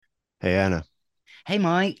Hey Anna, Hey,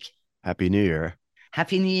 Mike. Happy New Year.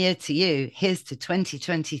 Happy New Year to you. Here's to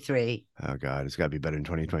 2023. Oh God, it's got to be better in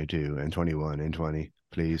 2022 and 21 and 20,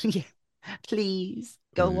 please. Yeah, please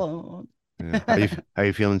go Yeah. on. Yeah. How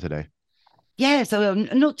you feeling today? Yeah, so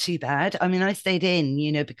not too bad. I mean, I stayed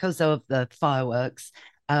in, because of the fireworks.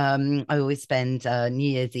 I always spend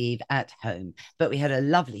New Year's Eve at home, but we had a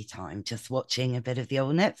lovely time just watching a bit of the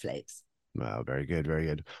old Netflix. Wow, very good, very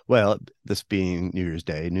good. Well, this being New Year's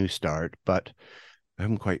Day, new start, but I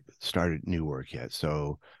haven't quite started new work yet.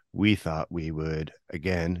 So we thought we would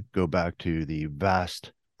again go back to the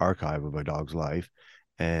vast archive of a dog's life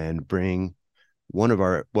and bring one of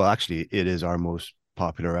our, well, actually, it is our most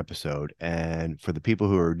popular episode. And for the people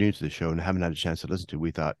who are new to the show and haven't had a chance to listen to,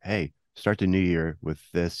 we thought, hey, start the new year with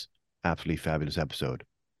this absolutely fabulous episode.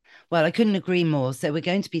 Well, I couldn't agree more. So, we're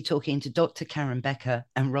going to be talking to Dr. Karen Becker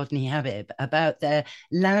and Rodney Habib about their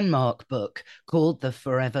landmark book called The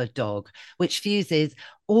Forever Dog, which fuses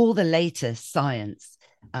all the latest science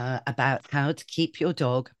about how to keep your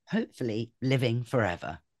dog, hopefully, living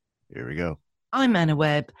forever. Here we go. I'm Anna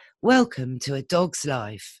Webb. Welcome to A Dog's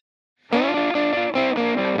Life.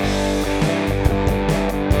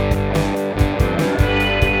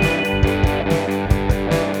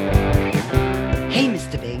 Hey,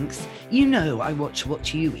 Mr. Binks, you know I watch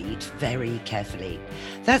what you eat very carefully.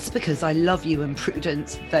 That's because I love you and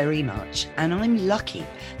Prudence very much, and I'm lucky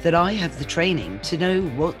that I have the training to know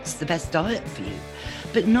what's the best diet for you.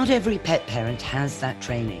 But not every pet parent has that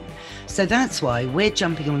training. So that's why we're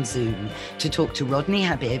jumping on Zoom to talk to Rodney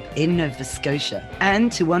Habib in Nova Scotia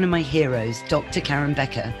and to one of my heroes, Dr. Karen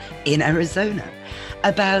Becker in Arizona,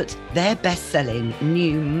 about their best-selling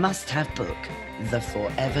new must-have book, The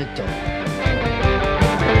Forever Dog.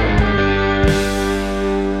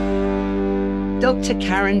 Dr.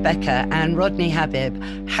 Karen Becker and Rodney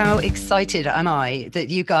Habib, how excited am I that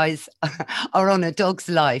you guys are on A Dog's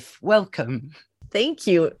Life. Welcome. Thank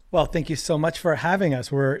you. Well, thank you so much for having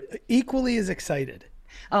us. We're equally as excited.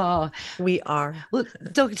 Oh, We are. well,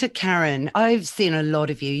 Dr. Karen, I've seen a lot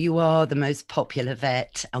of you. You are the most popular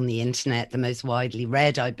vet on the internet, the most widely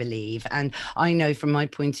read, I believe. And I know from my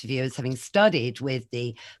point of view, as having studied with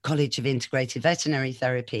the College of Integrated Veterinary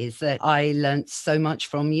Therapies, that I learnt so much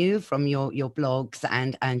from you, from your blogs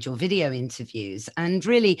and your video interviews. And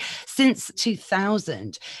really, since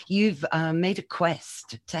 2000, you've made a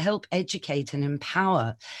quest to help educate and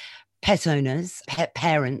empower pet owners, pet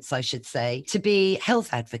parents, I should say, to be health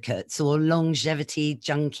advocates or longevity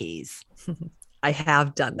junkies. I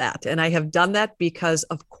have done that. And I have done that because,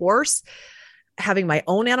 of course, having my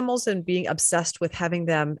own animals and being obsessed with having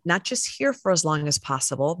them not just here for as long as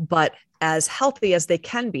possible, but as healthy as they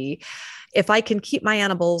can be. If I can keep my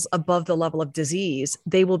animals above the level of disease,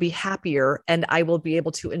 they will be happier and I will be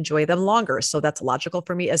able to enjoy them longer. So that's logical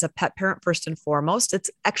for me as a pet parent, first and foremost. It's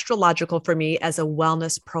extra logical for me as a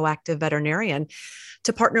wellness proactive veterinarian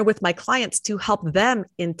to partner with my clients to help them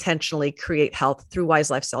intentionally create health through wise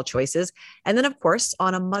lifestyle choices. And then, of course,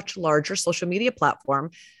 on a much larger social media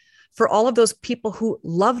platform, for all of those people who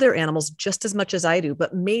love their animals just as much as I do,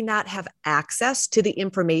 but may not have access to the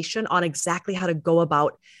information on exactly how to go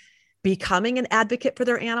about becoming an advocate for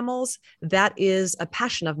their animals. That is a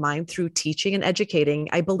passion of mine through teaching and educating.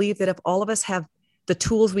 I believe that if all of us have the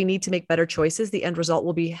tools we need to make better choices, the end result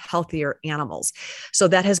will be healthier animals. So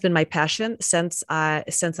that has been my passion since I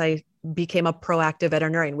became a proactive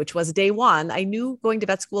veterinarian, which was day one. I knew going to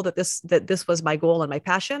vet school that this was my goal and my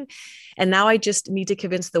passion. And now I just need to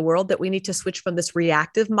convince the world that we need to switch from this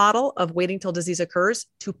reactive model of waiting till disease occurs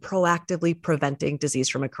to proactively preventing disease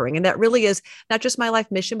from occurring. And that really is not just my life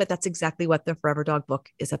mission, but that's exactly what the Forever Dog book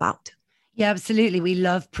is about. Yeah, absolutely. We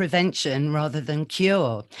love prevention rather than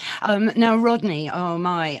cure. Now, Rodney, oh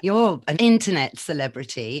my, you're an internet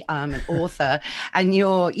celebrity, an author, and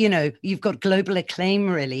you've got global acclaim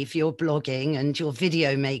really for your blogging and your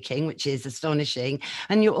video making, which is astonishing.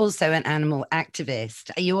 And you're also an animal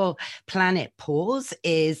activist. Your Planet Paws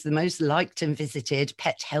is the most liked and visited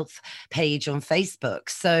pet health page on Facebook.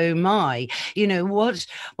 So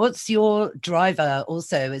what's your driver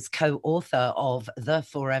also as co-author of The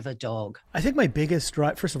Forever Dog? I think my biggest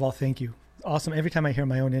drive, first of all, thank you. Awesome. Every time I hear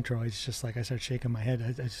my own intro, it's just like I start shaking my head.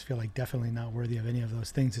 I just feel like definitely not worthy of any of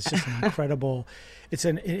those things. It's just an incredible, it's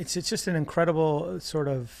just an incredible sort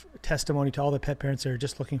of testimony to all the pet parents that are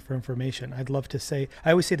just looking for information. I'd love to say,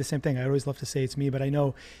 I always say the same thing. I always love to say it's me, but I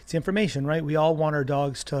know it's information, right? We all want our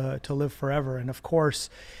dogs to live forever. And of course,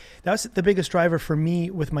 that's the biggest driver for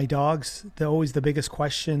me with my dogs. Always the biggest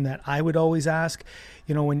question that I would always ask,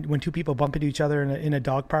 when two people bump into each other in a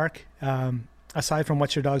dog park, aside from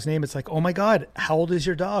what's your dog's name, it's like, oh my God, how old is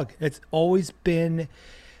your dog? It's always been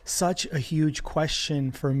such a huge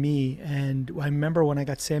question for me. And I remember when I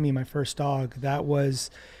got Sammy, my first dog, that was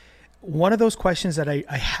one of those questions that I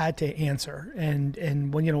had to answer.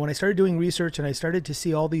 And when I started doing research and I started to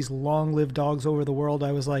see all these long-lived dogs over the world,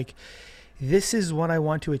 I was like, this is what I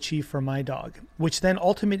want to achieve for my dog, which then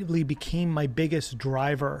ultimately became my biggest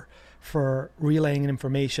driver for relaying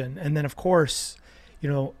information. And then, of course,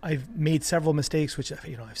 I've made several mistakes, which,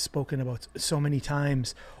 I've spoken about so many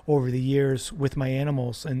times over the years with my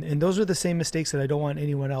animals. And those are the same mistakes that I don't want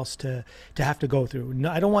anyone else to have to go through. No,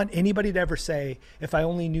 I don't want anybody to ever say, if I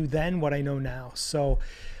only knew then what I know now. So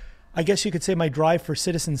I guess you could say my drive for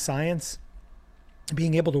citizen science,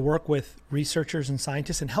 being able to work with researchers and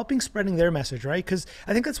scientists and helping spreading their message, right? Because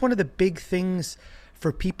I think that's one of the big things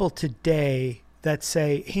for people today that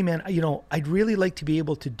say, hey man, I'd really like to be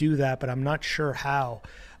able to do that, but I'm not sure how.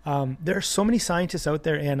 There are so many scientists out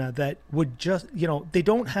there, Anna, that would just, they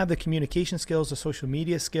don't have the communication skills, the social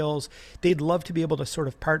media skills. They'd love to be able to sort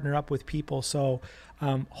of partner up with people. So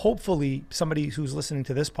hopefully somebody who's listening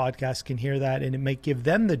to this podcast can hear that, and it might give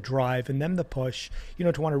them the drive and them the push,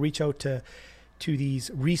 to want to reach out to these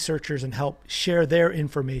researchers and help share their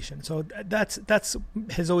information. So that's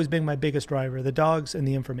has always been my biggest driver, the dogs and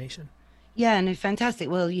the information. Yeah, no, fantastic.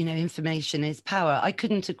 Well, information is power. I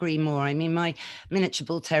couldn't agree more. I mean, my miniature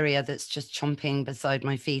bull terrier that's just chomping beside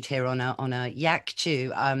my feet here on a yak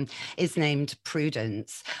chew is named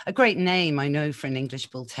Prudence. A great name, I know, for an English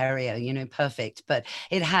bull terrier, perfect, but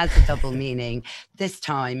it has a double meaning. This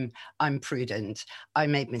time I'm prudent. I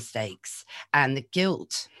made mistakes, and the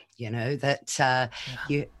guilt,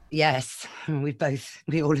 Yes,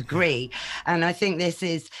 we all agree. And I think this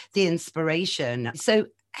is the inspiration. So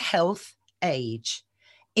health, age,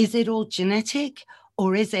 is it all genetic,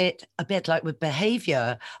 or is it a bit like with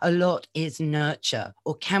behavior? A lot is nurture,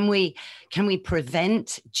 or can we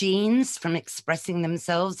prevent genes from expressing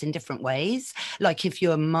themselves in different ways? Like if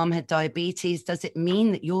your mom had diabetes, does it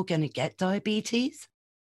mean that you're going to get diabetes?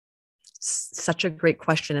 Such a great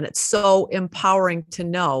question. And it's so empowering to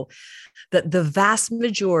know that the vast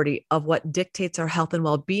majority of what dictates our health and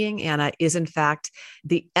well-being, Anna, is in fact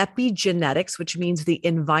the epigenetics, which means the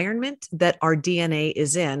environment that our DNA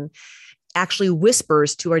is in actually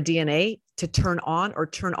whispers to our DNA to turn on or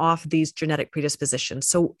turn off these genetic predispositions.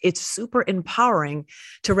 So it's super empowering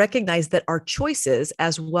to recognize that our choices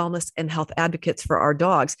as wellness and health advocates for our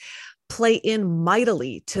dogs play in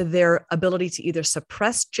mightily to their ability to either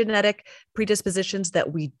suppress genetic predispositions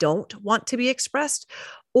that we don't want to be expressed,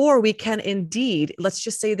 or we can indeed, let's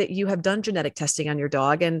just say that you have done genetic testing on your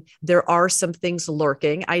dog and there are some things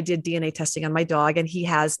lurking. I did DNA testing on my dog and he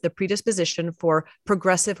has the predisposition for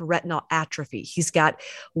progressive retinal atrophy. He's got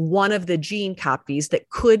one of the gene copies that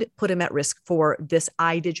could put him at risk for this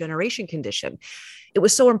eye degeneration condition. It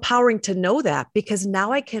was so empowering to know that, because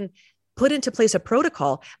now I can put into place a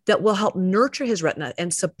protocol that will help nurture his retina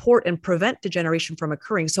and support and prevent degeneration from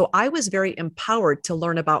occurring. So I was very empowered to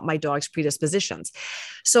learn about my dog's predispositions.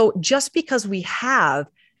 So just because we have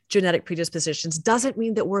genetic predispositions doesn't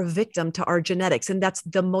mean that we're a victim to our genetics. And that's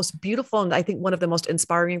the most beautiful, and I think one of the most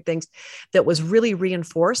inspiring things that was really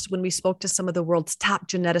reinforced when we spoke to some of the world's top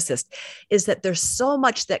geneticists, is that there's so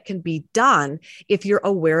much that can be done if you're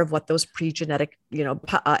aware of what those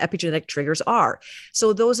epigenetic triggers are.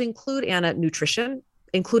 So those include, Anna, nutrition,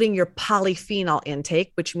 including your polyphenol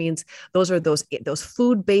intake, which means those are those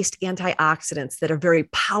food-based antioxidants that are very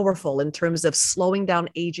powerful in terms of slowing down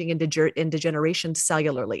aging and degeneration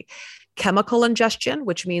cellularly. Chemical ingestion,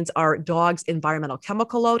 which means our dog's environmental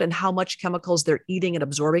chemical load and how much chemicals they're eating and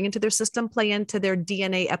absorbing into their system play into their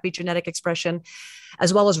DNA epigenetic expression,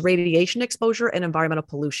 as well as radiation exposure and environmental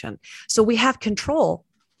pollution. So we have control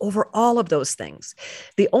over all of those things.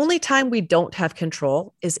 The only time we don't have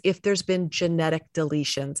control is if there's been genetic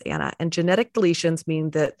deletions, Anna. And genetic deletions mean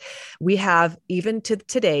that we have, even to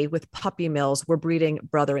today with puppy mills, we're breeding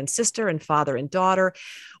brother and sister and father and daughter.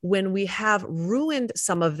 When we have ruined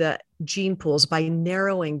some of the gene pools by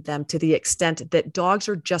narrowing them to the extent that dogs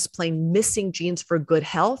are just plain missing genes for good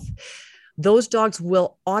health, those dogs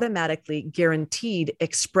will automatically guaranteed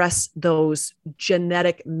express those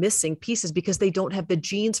genetic missing pieces because they don't have the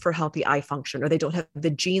genes for healthy eye function, or they don't have the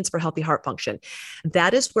genes for healthy heart function.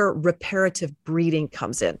 That is where reparative breeding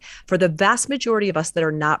comes in. For the vast majority of us that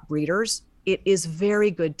are not breeders, it is very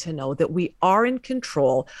good to know that we are in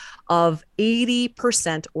control of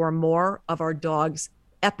 80% or more of our dog's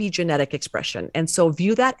epigenetic expression. And so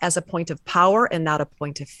view that as a point of power and not a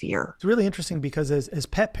point of fear. It's really interesting because as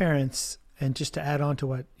pet parents, and just to add on to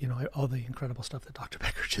what, all the incredible stuff that Dr.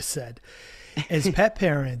 Becker just said, as pet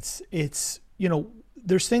parents, it's,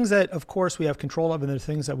 there's things that, of course, we have control of, and there's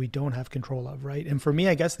things that we don't have control of, right? And for me,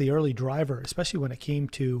 I guess the early driver, especially when it came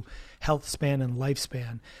to health span and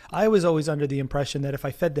lifespan, I was always under the impression that if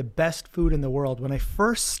I fed the best food in the world, when I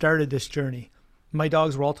first started this journey, my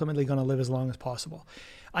dogs were ultimately going to live as long as possible.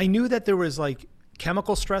 I knew that there was like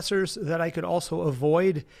chemical stressors that I could also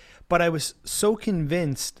avoid, but I was so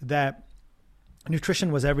convinced that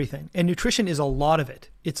nutrition was everything. And nutrition is a lot of it.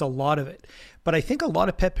 It's a lot of it. But I think a lot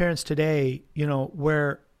of pet parents today,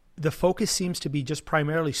 where the focus seems to be just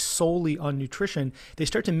primarily solely on nutrition, they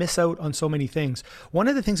start to miss out on so many things. One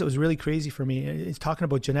of the things that was really crazy for me is talking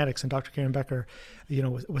about genetics, and Dr. Karen Becker,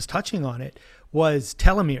 was touching on it, was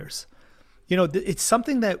telomeres. It's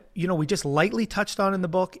something that, we just lightly touched on in the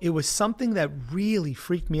book. It was something that really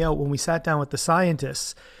freaked me out when we sat down with the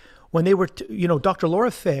scientists, when they were, Dr.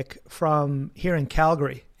 Laura Fick from here in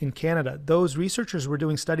Calgary, in Canada, those researchers were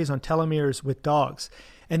doing studies on telomeres with dogs.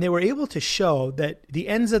 And they were able to show that the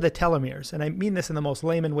ends of the telomeres, and I mean this in the most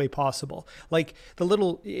layman way possible, like the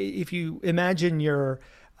little, if you imagine your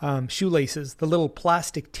shoelaces, the little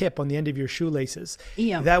plastic tip on the end of your shoelaces,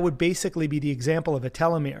 that would basically be the example of a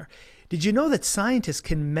telomere. Did you know that scientists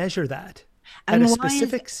can measure that at a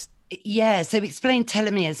specific... Yeah, so explain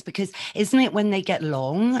telomeres, because isn't it when they get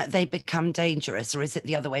long, they become dangerous, or is it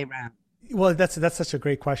the other way around? Well, that's such a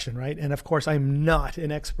great question, right? And of course, I'm not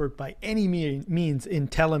an expert by any means in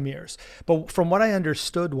telomeres. But from what I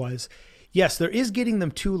understood was, yes, there is getting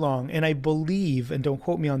them too long. And I believe, and don't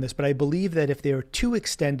quote me on this, but I believe that if they are too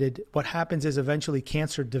extended, what happens is eventually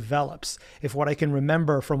cancer develops, if what I can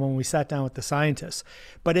remember from when we sat down with the scientists.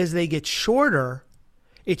 But as they get shorter,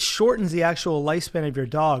 it shortens the actual lifespan of your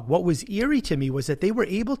dog. What was eerie to me was that they were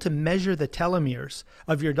able to measure the telomeres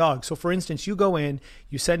of your dog. So for instance, you go in,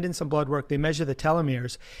 you send in some blood work, they measure the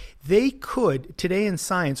telomeres. They could, today in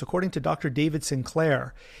science, according to Dr. David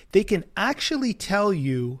Sinclair, they can actually tell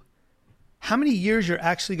you how many years you're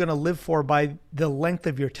actually going to live for by the length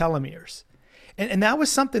of your telomeres. And that was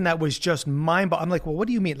something that was just mind-boggling. I'm like, well, what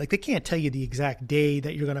do you mean? Like, they can't tell you the exact day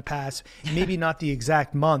that you're going to pass, maybe not the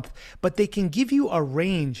exact month, but they can give you a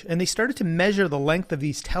range. And they started to measure the length of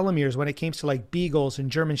these telomeres when it came to like beagles and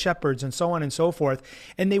German shepherds and so on and so forth.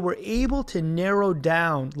 And they were able to narrow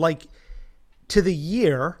down like to the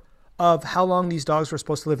year of how long these dogs were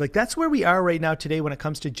supposed to live. Like, that's where we are right now today when it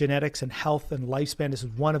comes to genetics and health and lifespan. This is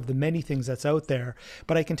one of the many things that's out there.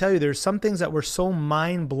 But I can tell you there's some things that were so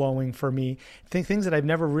mind-blowing for me, things that I've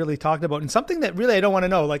never really talked about, and something that really I don't want to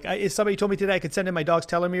know. Like, if somebody told me today I could send in my dog's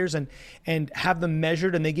telomeres and have them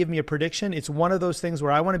measured and they give me a prediction, it's one of those things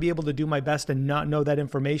where I want to be able to do my best and not know that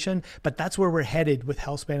information. But that's where we're headed with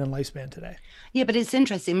health span and lifespan today. Yeah, but it's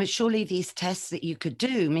interesting. But surely these tests that you could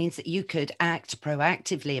do means that you could act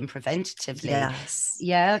proactively and preventatively. Yes.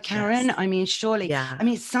 Yeah, Karen. Yes. I mean, surely. Yeah. I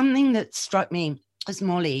mean, something that struck me as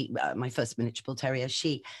Molly, my first miniature bull terrier,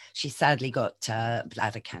 she sadly got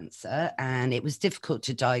bladder cancer, and it was difficult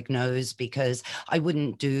to diagnose because I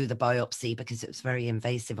wouldn't do the biopsy because it was a very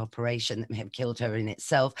invasive operation that may have killed her in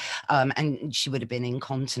itself, and she would have been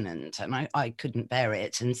incontinent, and I couldn't bear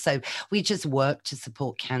it. And so we just worked to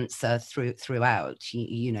support cancer throughout.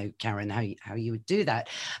 You know, Karen, how you would do that.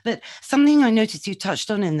 But something I noticed you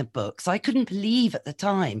touched on in the books, I couldn't believe at the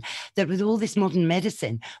time that with all this modern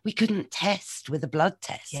medicine, we couldn't test with a blood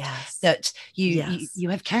test that you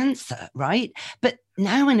have cancer, right? But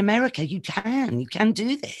now in America, you can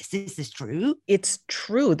do this. Is this true? It's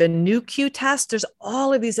true. The Nu.Q test, there's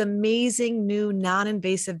all of these amazing new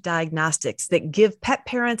non-invasive diagnostics that give pet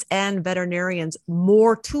parents and veterinarians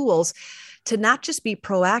more tools to not just be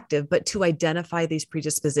proactive, but to identify these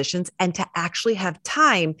predispositions and to actually have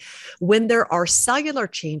time when there are cellular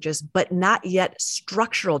changes, but not yet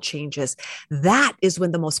structural changes. That is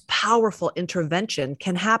when the most powerful intervention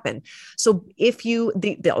can happen. So if you,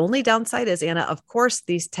 the only downside is, Anna, of course,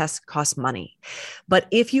 these tests cost money, but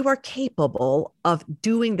if you are capable of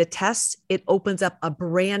doing the tests, it opens up a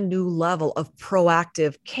brand new level of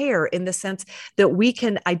proactive care in the sense that we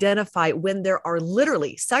can identify when there are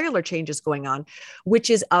literally cellular changes going on, which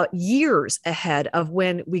is years ahead of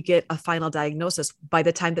when we get a final diagnosis, by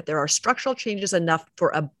the time that there are structural changes enough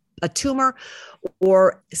for a tumor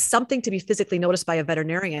or something to be physically noticed by a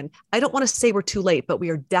veterinarian. I don't want to say we're too late, but we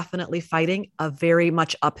are definitely fighting a very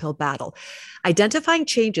much uphill battle. Identifying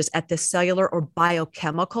changes at the cellular or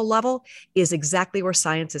biochemical level is exactly where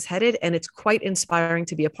science is headed. And it's quite inspiring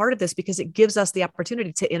to be a part of this because it gives us the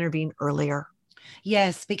opportunity to intervene earlier.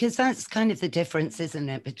 Yes, because that's kind of the difference, isn't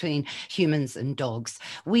it, between humans and dogs?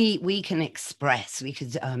 We can express, we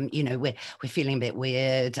could, we're feeling a bit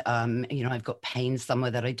weird. I've got pain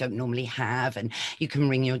somewhere that I don't normally have, and you can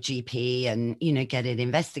ring your GP and get it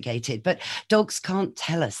investigated. But dogs can't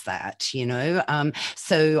tell us that,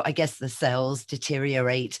 So I guess the cells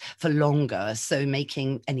deteriorate for longer, so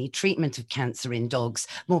making any treatment of cancer in dogs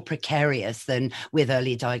more precarious than with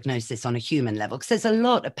early diagnosis on a human level. Because there's a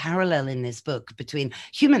lot of parallel in this book between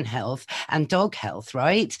human health and dog health,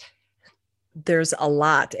 right? There's a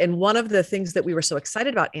lot. And one of the things that we were so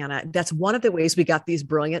excited about, Anna, that's one of the ways we got these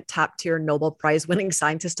brilliant top tier Nobel Prize winning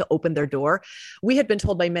scientists to open their door. We had been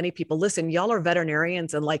told by many people, listen, y'all are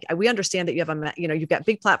veterinarians. And like, we understand that you have you've got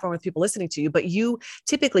big platform with people listening to you, but you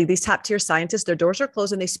typically, these top tier scientists, their doors are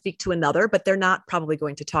closed and they speak to another, but they're not probably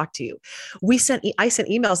going to talk to you. I sent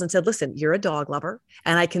emails and said, listen, you're a dog lover.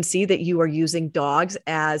 And I can see that you are using dogs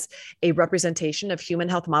as a representation of human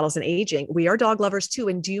health models and aging. We are dog lovers too.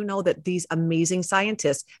 And do you know that these amazing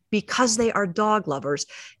scientists, because they are dog lovers,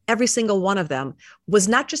 every single one of them was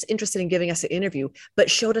not just interested in giving us an interview, but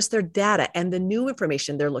showed us their data and the new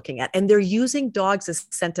information they're looking at. And they're using dogs as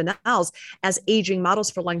sentinels, as aging models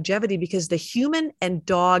for longevity, because the human and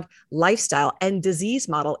dog lifestyle and disease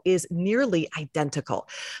model is nearly identical.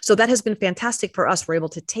 So that has been fantastic for us. We're able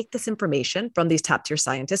to take this information from these top tier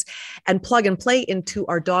scientists and plug and play into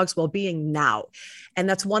our dogs' well-being now. And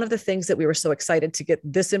that's one of the things that we were so excited to get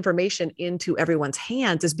this information into everyone's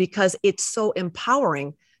hands, is because it's so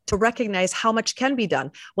empowering to recognize how much can be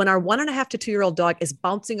done. When our 1.5 to 2-year-old dog is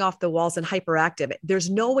bouncing off the walls and hyperactive, there's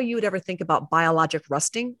no way you would ever think about biologic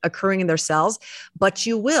rusting occurring in their cells, but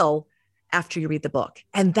you will after you read the book.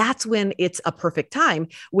 And that's when it's a perfect time,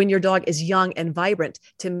 when your dog is young and vibrant,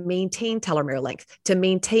 to maintain telomere length, to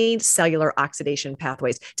maintain cellular oxidation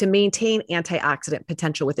pathways, to maintain antioxidant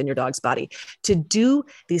potential within your dog's body, to do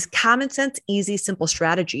these common sense, easy, simple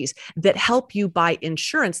strategies that help you buy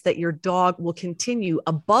insurance that your dog will continue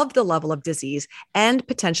above the level of disease and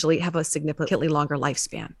potentially have a significantly longer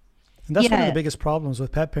lifespan. And that's one of the biggest problems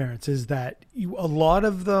with pet parents, is that a lot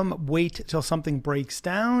of them wait till something breaks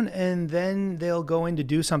down and then they'll go in to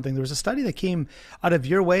do something. There was a study that came out of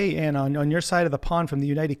your way and on your side of the pond from the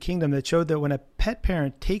United Kingdom that showed that when a pet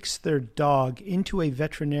parent takes their dog into a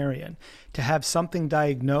veterinarian to have something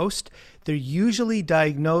diagnosed, they're usually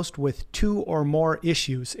diagnosed with 2 or more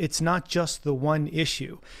issues. It's not just the one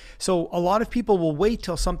issue. So a lot of people will wait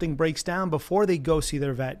till something breaks down before they go see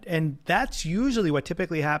their vet. And that's usually what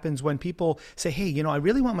typically happens when people say, hey, I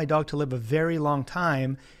really want my dog to live a very long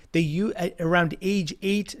time. They around age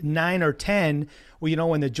 8, 9, or 10,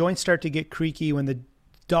 when the joints start to get creaky, when the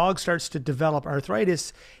dog starts to develop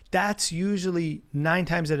arthritis, that's usually 9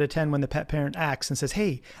 times out of 10 when the pet parent acts and says,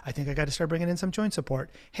 hey, I think I got to start bringing in some joint support.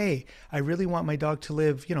 Hey, I really want my dog to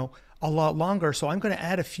live, a lot longer. So I'm going to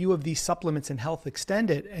add a few of these supplements and Health Extend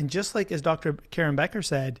It. And just like as Dr. Karen Becker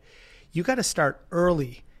said, you got to start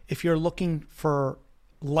early if you're looking for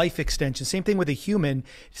life extension. Same thing with a human.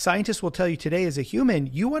 Scientists will tell you today, as a human,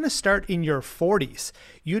 you want to start in your 40s.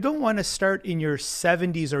 You don't want to start in your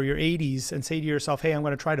 70s or your 80s and say to yourself, hey, I'm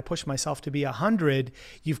going to try to push myself to be 100.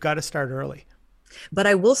 You've got to start early. But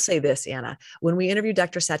I will say this, Anna, when we interviewed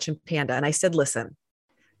Dr. Sachin Panda, and I said, listen,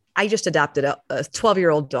 I just adopted a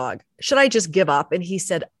 12-year-old dog. Should I just give up? And he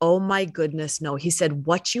said, oh my goodness, no. He said,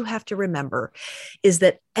 what you have to remember is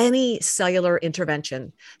that any cellular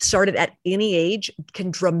intervention started at any age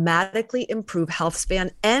can dramatically improve health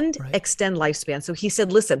span and extend lifespan. So he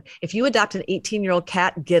said, listen, if you adopt an 18-year-old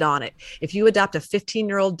cat, get on it. If you adopt a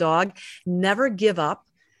 15-year-old dog, never give up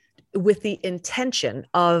with the intention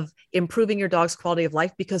of improving your dog's quality of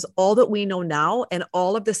life, because all that we know now and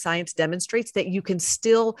all of the science demonstrates that you can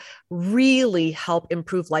still really help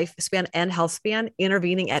improve lifespan and health span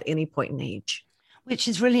intervening at any point in age. Which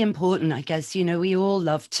is really important, I guess. We all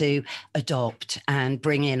love to adopt and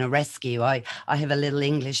bring in a rescue. I have a little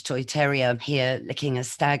English toy terrier here licking a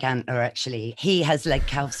stag antler, actually. He has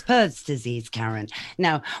Legg-Calvé-Perthes disease, Karen.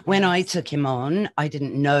 Now, when I took him on, I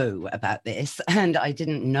didn't know about this, and I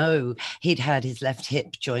didn't know he'd had his left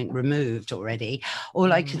hip joint removed already.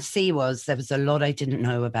 All I could see was there was a lot I didn't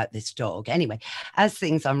know about this dog. Anyway, as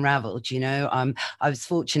things unraveled, I was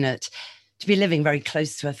fortunate to be living very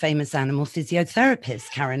close to a famous animal physiotherapist,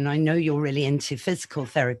 Karen. I know you're really into physical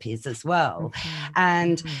therapies as well.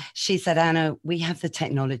 And she said, Anna, we have the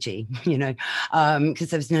technology, because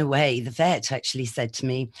there was no way. The vet actually said to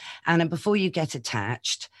me, Anna, before you get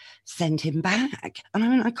attached, send him back. And I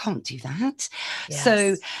mean, I can't do that. Yes.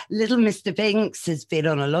 So little Mr. Binks has been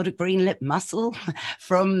on a lot of green lip muscle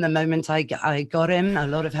from the moment I got him, a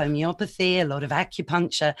lot of homeopathy, a lot of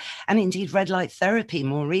acupuncture, and indeed red light therapy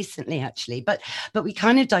more recently, actually. But we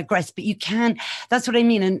kind of digress, but you can, that's what I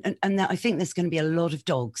mean. And I think there's going to be a lot of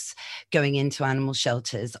dogs going into animal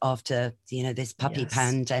shelters after, this puppy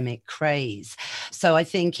pandemic craze. So I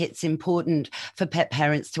think it's important for pet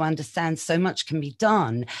parents to understand so much can be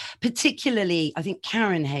done, particularly, I think,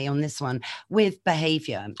 Karen Hay on this one, with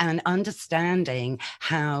behavior and understanding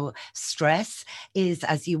how stress is,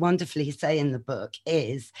 as you wonderfully say in the book,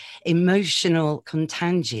 is emotional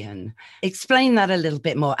contagion. Explain that a little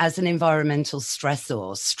bit more as an environmental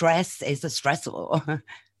stressor. Stress is a stressor.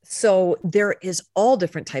 So there is all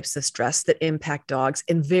different types of stress that impact dogs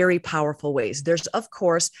in very powerful ways. There's, of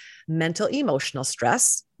course, mental emotional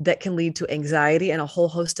stress that can lead to anxiety and a whole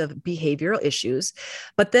host of behavioral issues.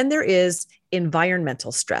 But then there is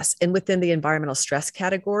environmental stress. And within the environmental stress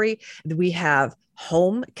category, we have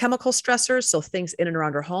home chemical stressors, so things in and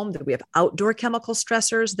around our home. That we have outdoor chemical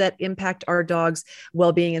stressors that impact our dog's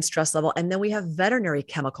well-being and stress level. And then we have veterinary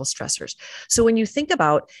chemical stressors. So when you think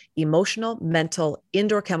about emotional, mental,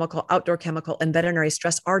 indoor chemical, outdoor chemical, and veterinary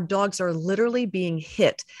stress, our dogs are literally being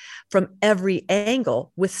hit from every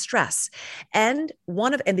angle with stress. And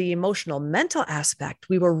the emotional mental aspect,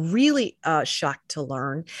 we were really shocked to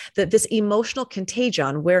learn that this emotional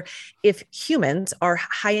contagion, where if humans are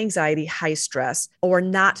high anxiety, high stress, or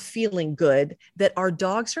not feeling good, that our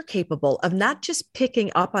dogs are capable of not just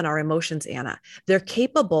picking up on our emotions, Anna. They're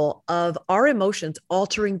capable of our emotions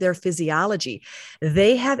altering their physiology.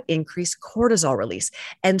 They have increased cortisol release.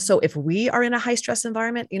 And so if we are in a high stress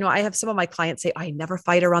environment, I have some of my clients say, I never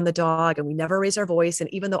fight around the dog and we never raise our voice.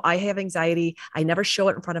 And even though I have anxiety, I never show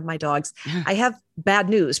it in front of my dogs. I have bad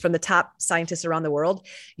news from the top scientists around the world.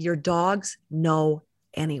 Your dogs know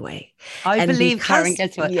anyway. I believe, Karen,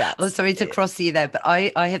 guess what? Yes. Oh, sorry to cross you there, but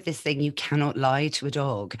I have this thing, you cannot lie to a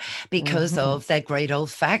dog because of their great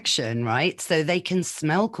olfaction, right? So they can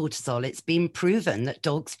smell cortisol. It's been proven that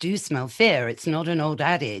dogs do smell fear. It's not an old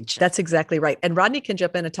adage. That's exactly right. And Rodney can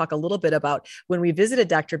jump in and talk a little bit about when we visited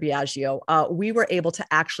Dr. Biagio, we were able to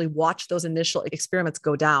actually watch those initial experiments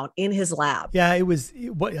go down in his lab. Yeah,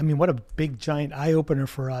 what a big giant eye opener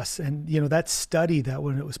for us. And, that study that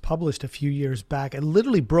when it was published a few years back, it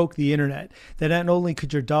literally broke the internet, that not only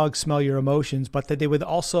could your dog smell your emotions, but that they would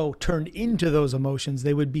also turn into those emotions.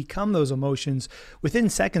 They would become those emotions within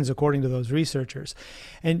seconds, according to those researchers.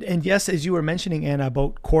 And yes, as you were mentioning, Anna,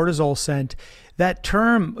 about cortisol scent, that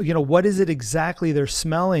term, what is it exactly they're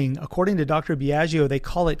smelling? According to Dr. Biagio, they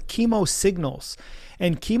call it chemosignals.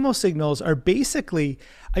 And chemosignals are basically,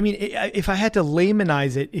 if I had to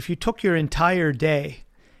laymanize it, if you took your entire day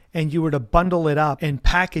and you were to bundle it up and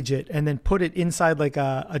package it and then put it inside like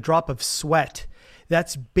a drop of sweat,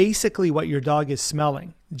 that's basically what your dog is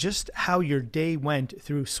smelling, just how your day went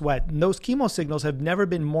through sweat. And those chemosignals have never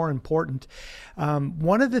been more important.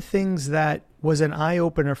 One of the things that was an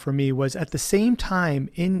eye-opener for me was at the same time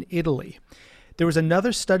in Italy, there was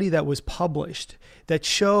another study that was published that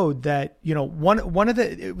showed that, one of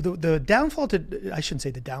the downfall to, I shouldn't say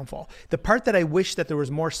the downfall, the part that I wish that there was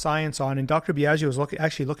more science on, and Dr. Biagio was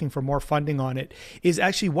actually looking for more funding on it, is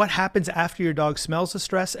actually what happens after your dog smells the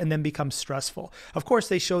stress and then becomes stressful. Of course,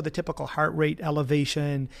 they show the typical heart rate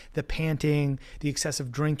elevation, the panting, the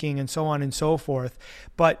excessive drinking, and so on and so forth.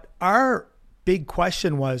 But our big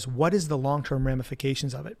question was, what is the long-term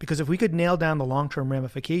ramifications of it? Because if we could nail down the long-term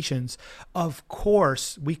ramifications, of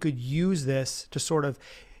course, we could use this to sort of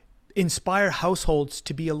inspire households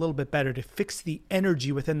to be a little bit better, to fix the energy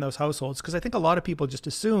within those households. Because I think a lot of people just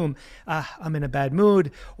assume, I'm in a bad mood,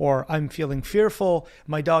 or I'm feeling fearful.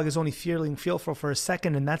 My dog is only feeling fearful for a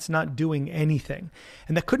second, and that's not doing anything.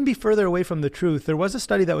 And that couldn't be further away from the truth. There was a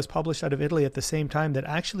study that was published out of Italy at the same time that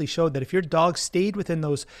actually showed that if your dog stayed within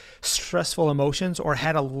those stressful emotions or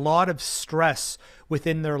had a lot of stress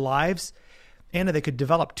within their lives, Anna, they could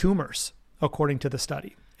develop tumors, according to the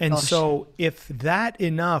study. And so if that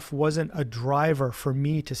enough wasn't a driver for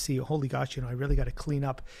me to see, holy gosh, I really got to clean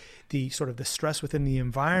up the sort of the stress within the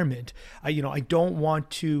environment. I don't want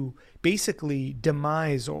to basically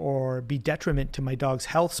demise or be detriment to my dog's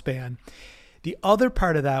health span. The other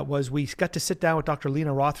part of that was we got to sit down with Dr.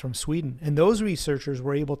 Lena Roth from Sweden, and those researchers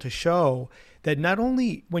were able to show that not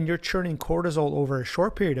only when you're churning cortisol over a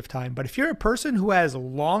short period of time, but if you're a person who has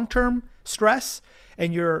long-term stress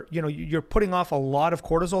and you're putting off a lot of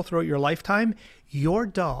cortisol throughout your lifetime, your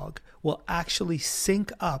dog will actually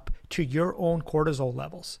sync up to your own cortisol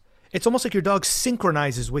levels. It's almost like your dog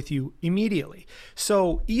synchronizes with you immediately.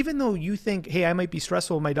 So even though you think, hey, I might be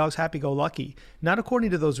stressful, my dog's happy-go-lucky, not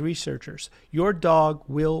according to those researchers. Your dog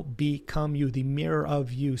will become you, the mirror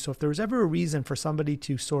of you. So if there was ever a reason for somebody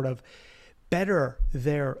to sort of better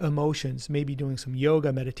their emotions, maybe doing some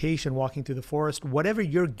yoga, meditation, walking through the forest, whatever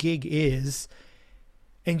your gig is,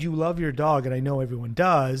 and you love your dog, and I know everyone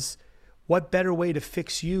does, what better way to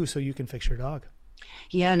fix you so you can fix your dog?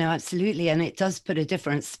 Yeah, no, absolutely. And it does put a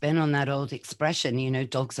different spin on that old expression, you know,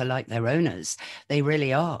 dogs are like their owners. They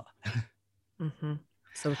really are. Mm-hmm.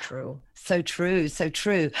 So true. So true, so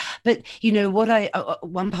true. But you know what,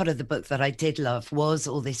 one part of the book that I did love was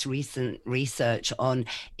all this recent research on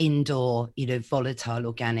indoor, you know, volatile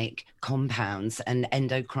organic compounds and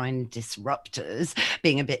endocrine disruptors,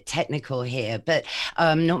 being a bit technical here, but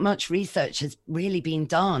not much research has really been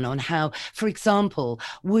done on how, for example,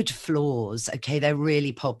 wood floors, okay, they're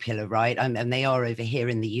really popular, right? And they are over here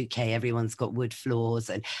in the UK, everyone's got wood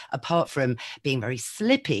floors. And apart from being very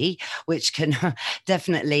slippy, which can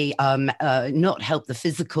definitely not help the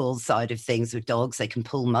physical side of things with dogs. They can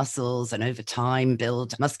pull muscles and over time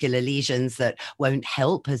build muscular lesions that won't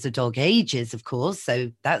help as a dog ages, of course.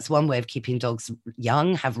 So that's one way of keeping dogs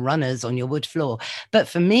young, have runners on your wood floor. But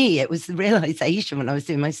for me, it was the realization when I was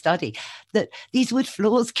doing my study that these wood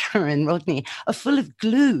floors, Karen, Rodney, are full of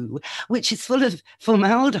glue, which is full of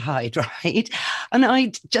formaldehyde, right? And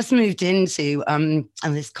I'd just moved into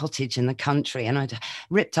this cottage in the country, and I'd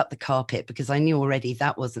ripped up the carpet because I knew already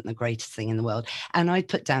that wasn't the greatest thing in the world. And I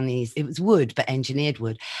put down these, it was wood, but engineered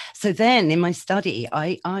wood. So then in my study,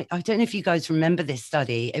 I don't know if you guys remember this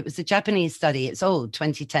study. It was a Japanese study. It's old,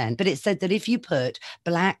 2010, but it said that if you put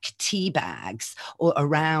black tea bags or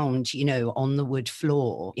around, you know, on the wood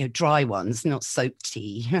floor, you know, dry ones, not soaked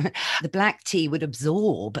tea, the black tea would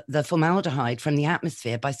absorb the formaldehyde from the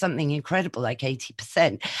atmosphere by something incredible, like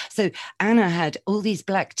 80%. So Anna had all these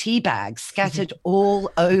black tea bags scattered all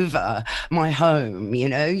over my home, you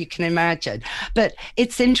know, you can imagine. But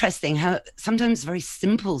it's interesting how sometimes very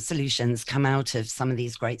simple solutions come out of some of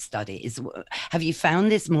these great studies. Have you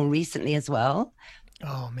found this more recently as well?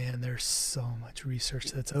 Oh man, there's so much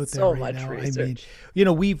research that's out there So right much now. research. I mean, you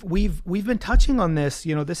know, we've been touching on this.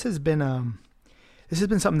 You know, this has been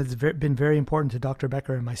something that's been very important to Dr.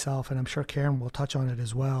 Becker and myself, and I'm sure Karen will touch on it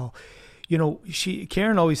as well. You know,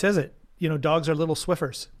 Karen always says it. You know, dogs are little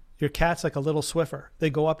Swiffers. Your cat's like a little Swiffer.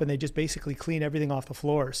 They go up and they just basically clean everything off the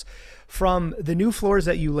floors. From the new floors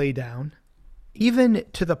that you lay down, even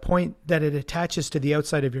to the point that it attaches to the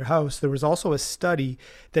outside of your house. There was also a study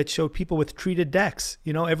that showed people with treated decks.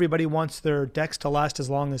 You know, everybody wants their decks to last as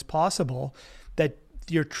long as possible. That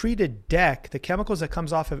your treated deck, the chemicals that come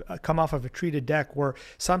off of a treated deck were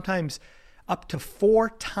sometimes up to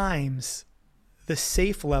 4 times the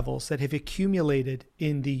safe levels that have accumulated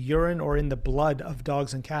in the urine or in the blood of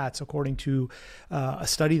dogs and cats, according to a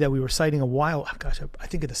study that we were citing a while. Oh gosh, I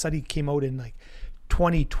think the study came out in like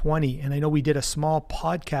 2020, and I know we did a small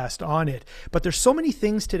podcast on it. But there's so many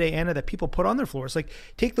things today, Anna, that people put on their floors. Like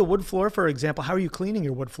take the wood floor, for example. How are you cleaning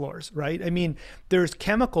your wood floors, right? I mean, there's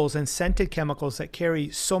chemicals and scented chemicals that carry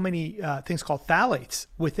so many things called phthalates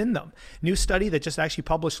within them. New study that just actually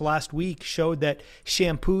published last week showed that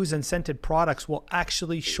shampoos and scented products will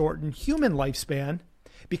actually shorten human lifespan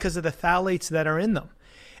because of the phthalates that are in them.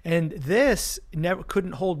 And this never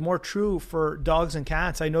couldn't hold more true for dogs and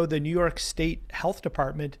cats. I know the New York State Health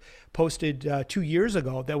Department posted 2 years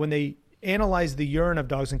ago that when they analyzed the urine of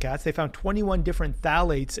dogs and cats, they found 21 different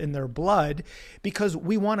phthalates in their blood because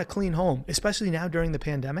we want a clean home, especially now during the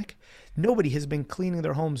pandemic. Nobody has been cleaning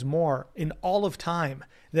their homes more in all of time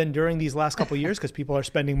than during these last couple of years because people are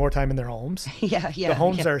spending more time in their homes. The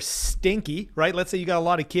homes are stinky, right? Let's say you got a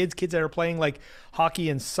lot of kids that are playing like hockey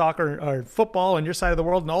and soccer or football on your side of the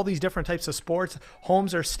world and all these different types of sports.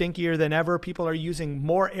 Homes are stinkier than ever. People are using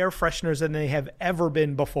more air fresheners than they have ever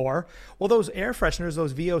been before. Well, those air fresheners,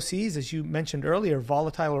 those VOCs, as you mentioned earlier,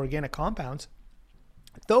 volatile organic compounds,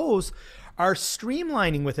 those are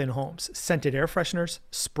streamlining within homes. Scented air fresheners,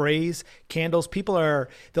 sprays, candles.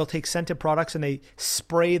 They'll take scented products and they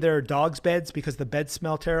spray their dogs' beds because the beds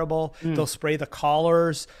smell terrible. They'll spray the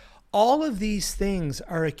collars. All of these things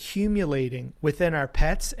are accumulating within our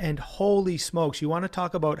pets, and holy smokes, you want to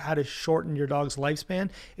talk about how to shorten your dog's lifespan?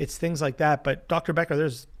 It's things like that. But Dr. Becker,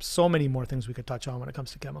 there's so many more things we could touch on when it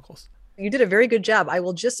comes to chemicals. You did a very good job. I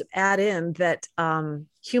will just add in that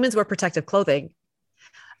humans wear protective clothing.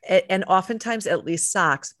 and oftentimes at least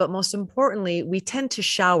socks. But most importantly, we tend to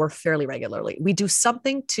shower fairly regularly. We do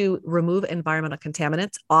something to remove environmental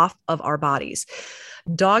contaminants off of our bodies.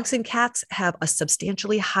 Dogs and cats have a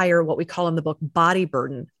substantially higher, what we call in the book, body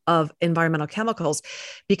burden of environmental chemicals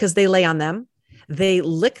because they lay on them. They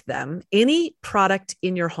lick them. Any product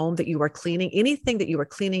in your home that you are cleaning, anything that you are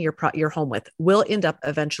cleaning your home with will end up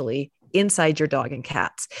eventually inside your dog and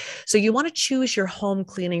cats. So you want to choose your home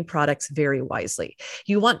cleaning products very wisely.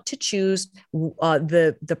 You want to choose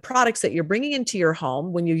the products that you're bringing into your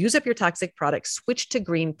home. When you use up your toxic products, switch to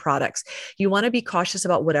green products. You want to be cautious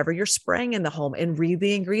about whatever you're spraying in the home and read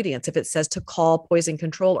the ingredients. If it says to call poison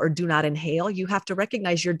control or do not inhale, you have to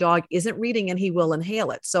recognize your dog isn't reading and he will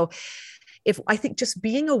inhale it. So I think just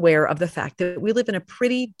being aware of the fact that we live in a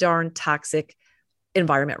pretty darn toxic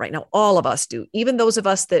environment right now, all of us do, even those of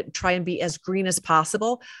us that try and be as green as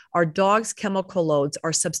possible, our dogs' chemical loads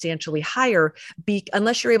are substantially higher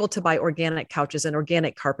unless you're able to buy organic couches and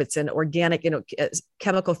organic carpets and organic,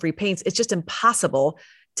 chemical-free paints. It's just impossible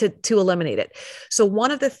to eliminate it. So one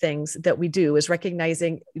of the things that we do is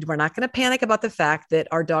recognizing we're not going to panic about the fact that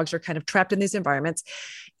our dogs are kind of trapped in these environments.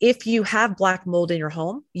 If you have black mold in your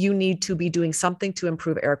home, you need to be doing something to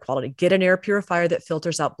improve air quality. Get an air purifier that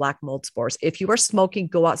filters out black mold spores. If you are smoking,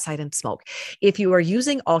 go outside and smoke. If you are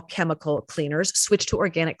using all chemical cleaners, switch to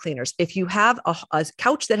organic cleaners. If you have a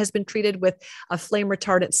couch that has been treated with a flame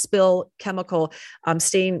retardant spill chemical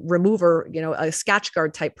stain remover, a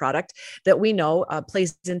Scotchgard type product that we know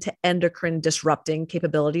plays into endocrine disrupting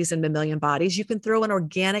capabilities in mammalian bodies, you can throw an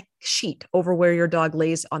organic sheet over where your dog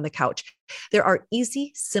lays on the couch. There are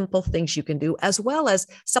easy, simple things you can do, as well as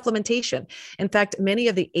supplementation. In fact, many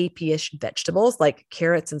of the AP-ish vegetables like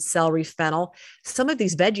carrots and celery, fennel, some of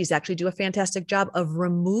these veggies actually do a fantastic job of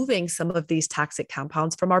removing some of these toxic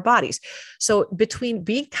compounds from our bodies. So between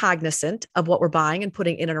being cognizant of what we're buying and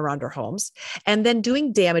putting in and around our homes, and then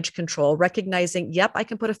doing damage control, recognizing, yep, I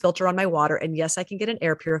can put a filter on my water, and yes, I can get an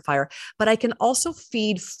air purifier, but I can also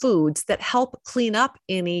feed foods that help clean up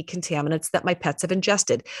any contaminants that my pets have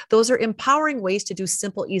ingested. Those are empowering ways to do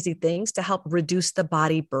simple, easy things to help reduce the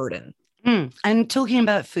body burden. And talking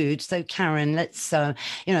about food, so Karen, let's, a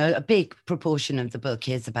big proportion of the book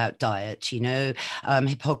is about diet.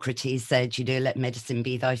 Hippocrates said, let medicine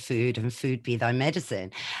be thy food and food be thy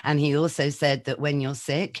medicine. And he also said that when you're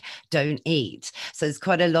sick, don't eat. So there's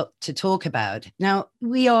quite a lot to talk about. Now,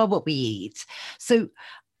 we are what we eat. So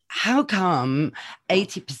how come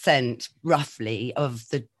 80% roughly of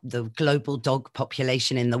the global dog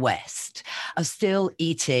population in the West are still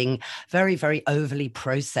eating very, very overly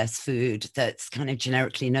processed food that's kind of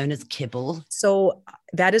generically known as kibble? So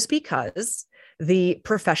that is because the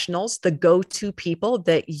professionals, the go-to people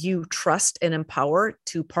that you trust and empower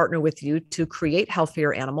to partner with you to create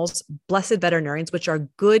healthier animals, blessed veterinarians, which are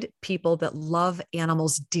good people that love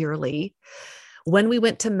animals dearly. When we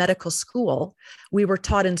went to medical school, we were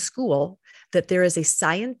taught in school that there is a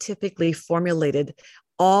scientifically formulated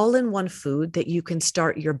all-in-one food that you can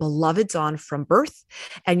start your beloveds on from birth,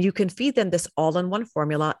 and you can feed them this all-in-one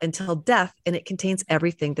formula until death, and it contains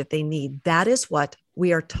everything that they need. That is what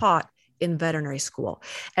we are taught in veterinary school.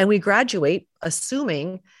 And we graduate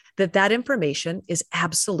assuming that information is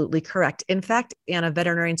absolutely correct. In fact, Anna,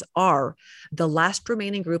 veterinarians are the last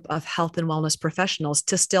remaining group of health and wellness professionals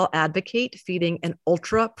to still advocate feeding an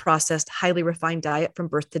ultra-processed, highly refined diet from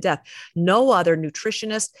birth to death. No other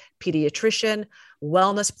nutritionist, pediatrician,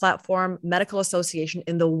 wellness platform, medical association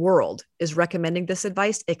in the world is recommending this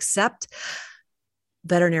advice except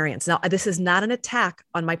veterinarians. Now, this is not an attack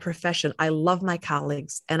on my profession. I love my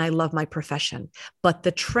colleagues and I love my profession, but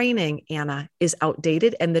the training, Anna, is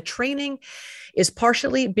outdated, and the training is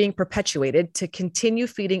partially being perpetuated to continue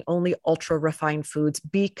feeding only ultra refined foods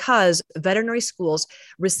because veterinary schools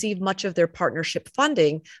receive much of their partnership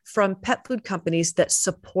funding from pet food companies that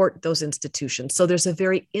support those institutions. So there's a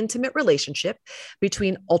very intimate relationship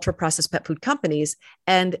between ultra processed pet food companies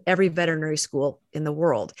and every veterinary school in the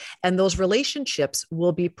world. And those relationships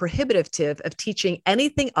will be prohibitive of teaching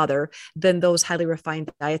anything other than those highly refined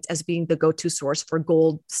diets as being the go-to source for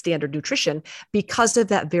gold standard nutrition because of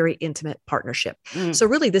that very intimate partnership. So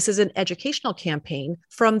really, this is an educational campaign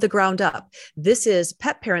from the ground up. This is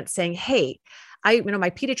pet parents saying, hey,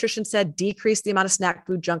 my pediatrician said, decrease the amount of snack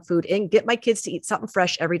food, junk food, and get my kids to eat something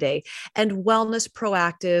fresh every day. And wellness,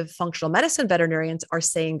 proactive, functional medicine veterinarians are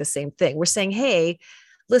saying the same thing. We're saying, hey,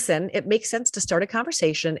 listen, it makes sense to start a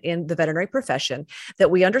conversation in the veterinary profession that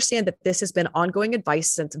we understand that this has been ongoing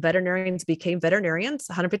advice since veterinarians became veterinarians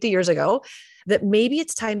 150 years ago, that maybe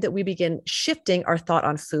it's time that we begin shifting our thought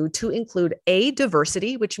on food to include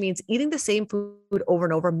diversity, which means eating the same food over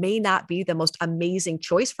and over may not be the most amazing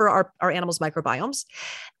choice for our animals' microbiomes.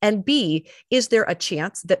 And B, is there a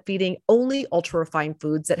chance that feeding only ultra refined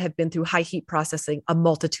foods that have been through high heat processing a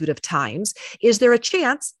multitude of times, is there a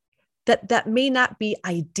chance that may not be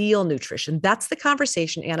ideal nutrition? That's the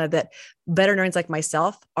conversation, Anna, that veterinarians like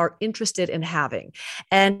myself are interested in having.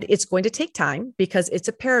 And it's going to take time because it's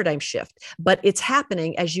a paradigm shift, but it's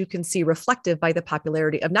happening, as you can see, reflective by the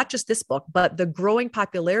popularity of not just this book, but the growing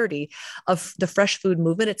popularity of the fresh food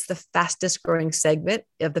movement. It's the fastest growing segment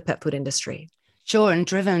of the pet food industry. Sure, and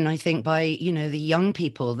driven, I think, by, you know, the young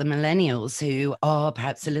people, the millennials, who are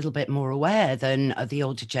perhaps a little bit more aware than the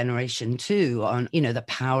older generation too on, you know, the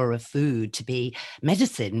power of food to be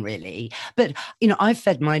medicine, really. But, you know, I've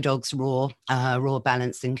fed my dogs raw,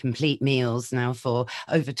 balanced and complete meals now for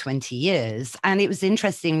over 20 years. And it was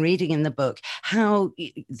interesting reading in the book how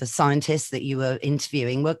the scientists that you were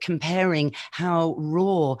interviewing were comparing how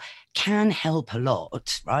raw can help a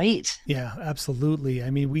lot, right? Yeah, absolutely. I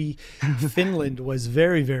mean, Finland was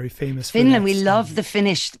very, very famous for Finland, that we stuff. love the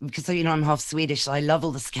Finnish, because, you know, I'm half Swedish, so I love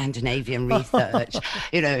all the Scandinavian research,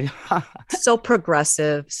 you know. So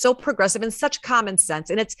progressive, and such common sense.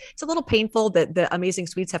 And it's a little painful that the amazing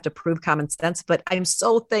Swedes have to prove common sense, but I'm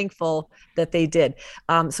so thankful that they did.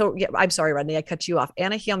 So yeah, I'm sorry, Rodney, I cut you off.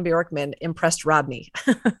 Anna Helm Bjorkman impressed Rodney.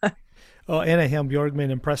 Oh, Anna Helm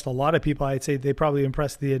Bjorkman impressed a lot of people. I'd say they probably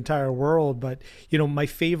impressed the entire world. But, you know, my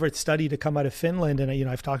favorite study to come out of Finland, and, you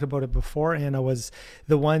know, I've talked about it before, Anna, was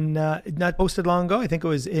the one not posted long ago. I think it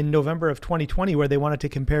was in November of 2020, where they wanted to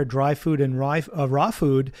compare dry food and raw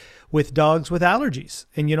food with dogs with allergies,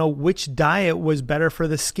 and, you know, which diet was better for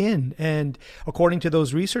the skin. And according to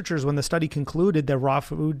those researchers, when the study concluded, that raw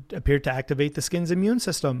food appeared to activate the skin's immune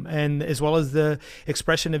system, and as well as the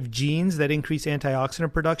expression of genes that increase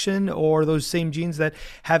antioxidant production, or those same genes that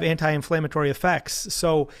have anti-inflammatory effects.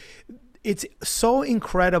 So it's so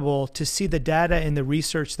incredible to see the data and the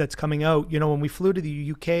research that's coming out. You know, when we flew to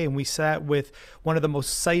the UK and we sat with one of the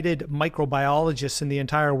most cited microbiologists in the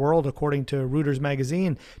entire world, according to Reuters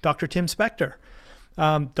magazine, Dr. Tim Spector.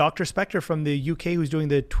 Dr. Spector from the UK, who's doing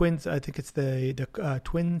the twins, I think it's the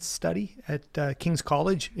twin study at King's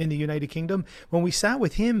College in the United Kingdom. When we sat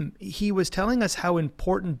with him, he was telling us how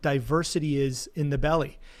important diversity is in the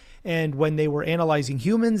belly. And when they were analyzing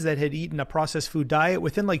humans that had eaten a processed food diet,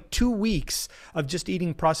 within like 2 weeks of just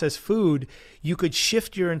eating processed food, you could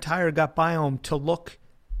shift your entire gut biome to look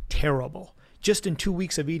terrible just in 2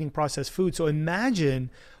 weeks of eating processed food. So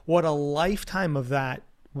imagine what a lifetime of that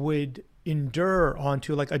would endure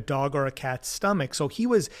onto like a dog or a cat's stomach. So he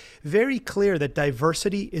was very clear that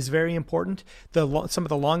diversity is very important. Some of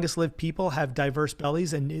the longest lived people have diverse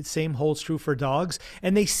bellies, and the same holds true for dogs.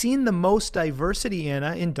 And they've seen the most diversity,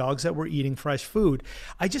 Anna, in dogs that were eating fresh food.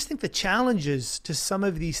 I just think the challenges to some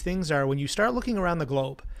of these things are when you start looking around the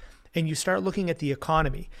globe and you start looking at the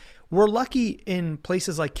economy. We're lucky in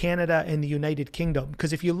places like Canada and the United Kingdom,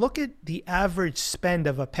 because if you look at the average spend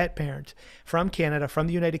of a pet parent from Canada, from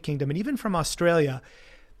the United Kingdom, and even from Australia,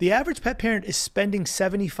 the average pet parent is spending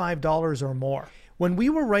 $75 or more. When we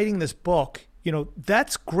were writing this book, you know,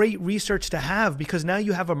 that's great research to have, because now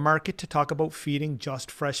you have a market to talk about feeding just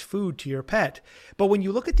fresh food to your pet. But when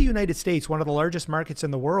you look at the United States, one of the largest markets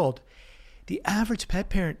in the world, the average pet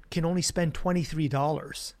parent can only spend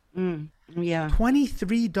 $23. Yeah.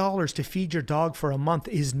 $23 to feed your dog for a month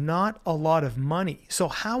is not a lot of money. So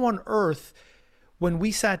how on earth, when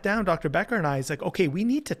we sat down, Dr. Becker and I, it's like, okay, we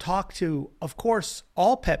need to talk to, of course,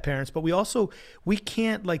 all pet parents, but we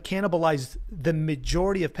can't like cannibalize the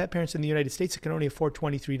majority of pet parents in the United States that can only afford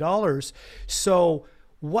 $23. So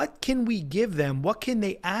what can we give them? What can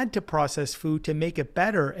they add to processed food to make it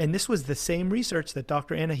better? And this was the same research that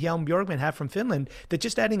Dr. Anna Helm Bjorkman had from Finland, that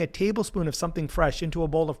just adding a tablespoon of something fresh into a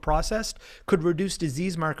bowl of processed could reduce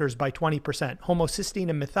disease markers by 20%,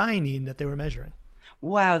 homocysteine and methionine that they were measuring.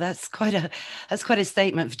 Wow, that's quite a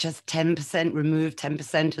statement. For just 10%, remove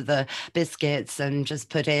 10% of the biscuits and just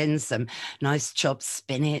put in some nice chopped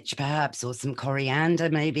spinach, perhaps, or some coriander,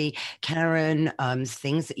 maybe, Karen,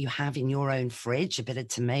 things that you have in your own fridge, a bit of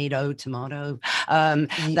tomato,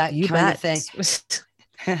 that you kind bet. of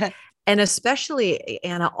thing. And especially,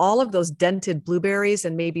 Anna, all of those dented blueberries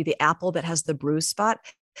and maybe the apple that has the bruise spot,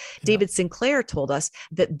 David Sinclair told us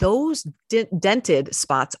that those dented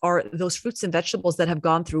spots are those fruits and vegetables that have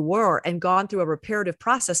gone through war and gone through a reparative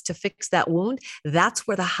process to fix that wound. That's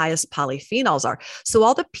where the highest polyphenols are. So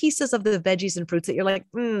all the pieces of the veggies and fruits that you're like,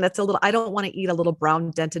 that's a little, I don't want to eat a little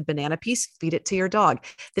brown dented banana piece, feed it to your dog.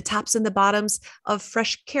 The tops and the bottoms of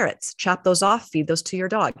fresh carrots, chop those off, feed those to your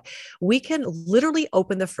dog. We can literally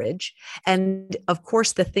open the fridge. And of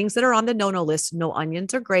course, the things that are on the no-no list, no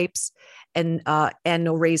onions or grapes, and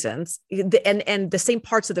no raisins, and the same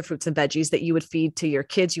parts of the fruits and veggies that you would feed to your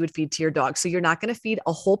kids, you would feed to your dog. So you're not going to feed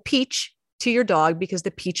a whole peach to your dog because the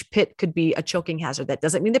peach pit could be a choking hazard. That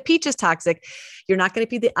doesn't mean the peach is toxic. You're not going to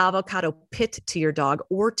feed the avocado pit to your dog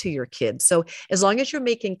or to your kids. So as long as you're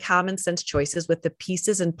making common sense choices with the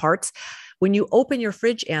pieces and parts, when you open your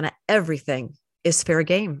fridge, Anna, everything is fair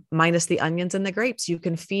game, minus the onions and the grapes. You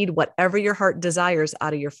can feed whatever your heart desires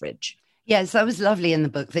out of your fridge. Yes, that was lovely in the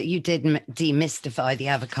book that you did demystify the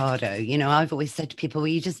avocado. You know, I've always said to people, well,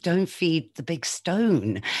 you just don't feed the big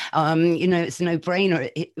stone. You know, it's a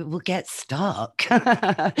no-brainer. It will get stuck.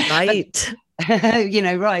 Right.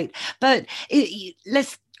 Right. But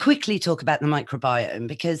let's quickly talk about the microbiome,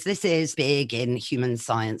 because this is big in human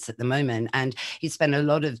science at the moment. And you spend a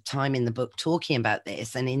lot of time in the book talking about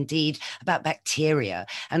this, and indeed about bacteria.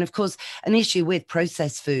 And of course, an issue with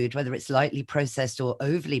processed food, whether it's lightly processed or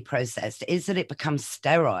overly processed, is that it becomes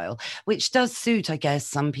sterile, which does suit, I guess,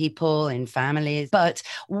 some people in families. But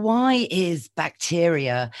why is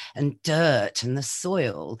bacteria and dirt and the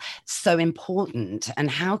soil so important? And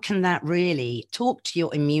how can that really talk to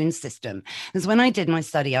your immune system? Because when I did my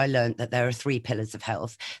study, I learned that there are 3 pillars of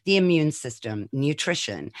health: the immune system,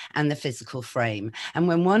 nutrition, and the physical frame. And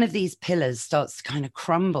when one of these pillars starts to kind of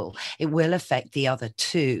crumble, it will affect the other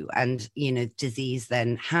 2, and, disease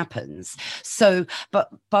then happens. So, but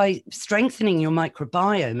by strengthening your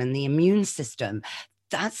microbiome and the immune system,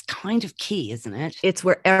 that's kind of key, isn't it? It's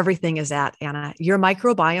where everything is at, Anna. Your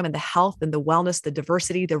microbiome and the health and the wellness, the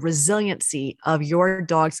diversity, the resiliency of your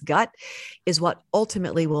dog's gut is what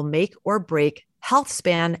ultimately will make or break health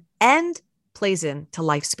span and plays into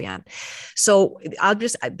lifespan. So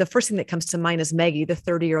the first thing that comes to mind is Maggie, the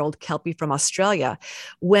 30-year-old Kelpie from Australia.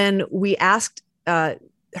 When we asked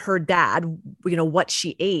her dad, what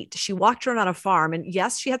she ate, she walked around on a farm, and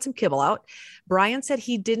yes, she had some kibble out. Brian said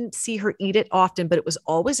he didn't see her eat it often, but it was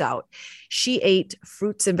always out. She ate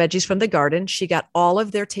fruits and veggies from the garden. She got all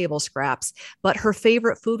of their table scraps, but her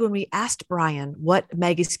favorite food, when we asked Brian what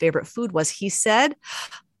Maggie's favorite food was, he said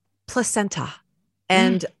placenta.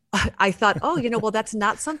 And I thought, well, that's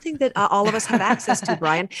not something that all of us have access to,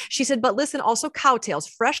 Brian. She said, but listen, also cowtails,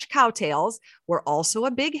 fresh cowtails were also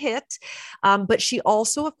a big hit. But she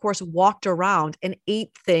also, of course, walked around and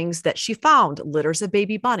ate things that she found, litters of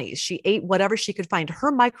baby bunnies. She ate whatever she could find.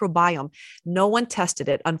 Her microbiome, no one tested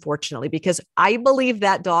it, unfortunately, because I believe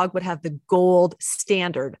that dog would have the gold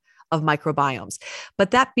standard of microbiomes.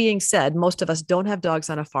 But that being said, most of us don't have dogs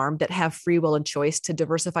on a farm that have free will and choice to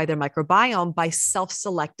diversify their microbiome by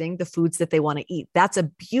self-selecting the foods that they want to eat. That's a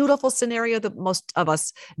beautiful scenario that most of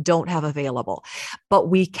us don't have available. But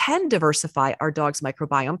we can diversify our dog's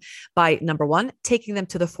microbiome by, number 1, taking them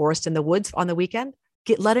to the forest and the woods on the weekend.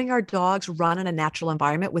 Letting our dogs run in a natural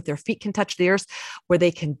environment with their feet can touch theirs, where they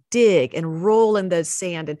can dig and roll in the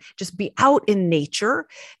sand and just be out in nature.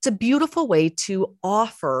 It's a beautiful way to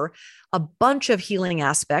offer a bunch of healing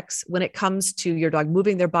aspects when it comes to your dog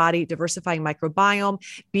moving their body, diversifying microbiome,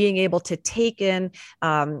 being able to take in,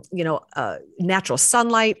 natural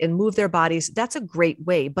sunlight and move their bodies. That's a great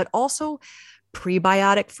way, but also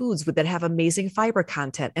prebiotic foods that have amazing fiber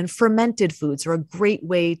content, and fermented foods are a great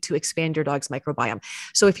way to expand your dog's microbiome.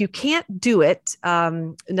 So if you can't do it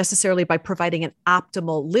necessarily by providing an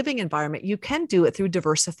optimal living environment, you can do it through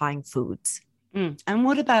diversifying foods. And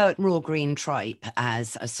what about raw green tripe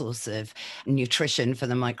as a source of nutrition for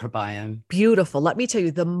the microbiome? Beautiful. Let me tell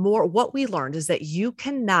you, what we learned is that you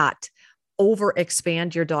cannot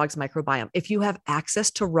overexpand your dog's microbiome. If you have access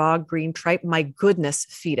to raw green tripe, my goodness,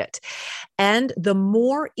 feed it. And the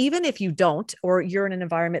more, even if you don't, or you're in an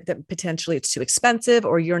environment that potentially it's too expensive,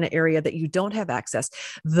 or you're in an area that you don't have access,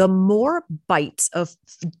 the more bites of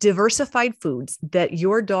diversified foods that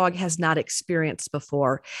your dog has not experienced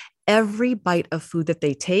before, every bite of food that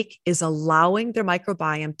they take is allowing their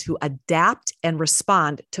microbiome to adapt and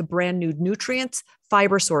respond to brand new nutrients,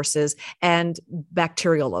 fiber sources, and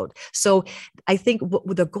bacterial load. So I think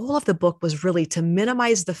the goal of the book was really to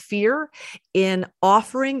minimize the fear in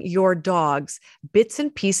offering your dogs bits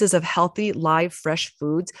and pieces of healthy, live, fresh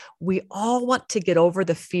foods. We all want to get over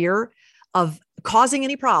the fear of causing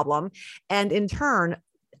any problem, and in turn,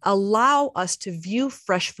 allow us to view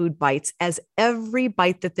fresh food bites as every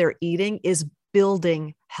bite that they're eating is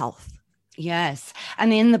building health. Yes.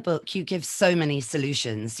 And in the book, you give so many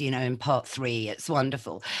solutions, in part 3. It's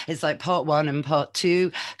wonderful. It's like part 1 and part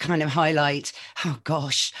 2 kind of highlight, oh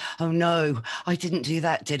gosh, oh no, I didn't do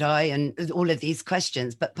that, did I? And all of these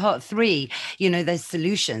questions. But part 3, there's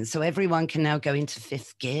solutions. So everyone can now go into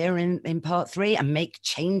 5th gear in part 3 and make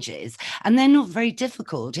changes. And they're not very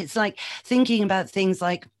difficult. It's like thinking about things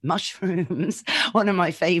like mushrooms, one of my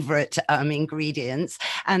favorite ingredients,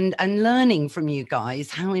 and learning from you guys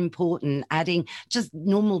how important adding just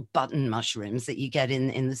normal button mushrooms that you get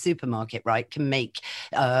in the supermarket, right, can make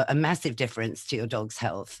a massive difference to your dog's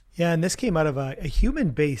health. Yeah, and this came out of a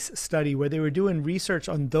human-based study where they were doing research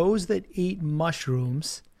on those that ate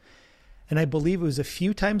mushrooms, and I believe it was a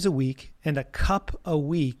few times a week and a cup a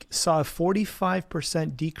week, saw a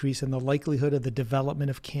 45% decrease in the likelihood of the development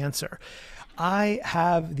of cancer. I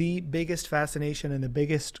have the biggest fascination and the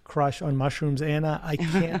biggest crush on mushrooms, Anna. I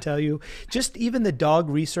can't tell you. Just even the dog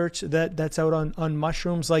research that's out on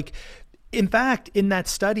mushrooms. Like, in fact, in that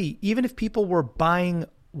study, even if people were buying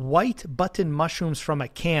white button mushrooms from a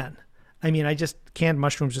can, canned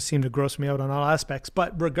mushrooms just seem to gross me out on all aspects.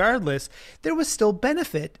 But regardless, there was still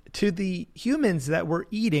benefit to the humans that were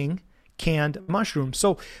eating canned mushrooms.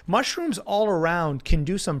 So mushrooms all around can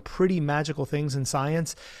do some pretty magical things in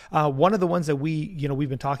science. One of the ones that we've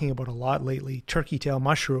been talking about a lot lately, turkey tail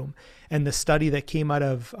mushroom, and the study that came out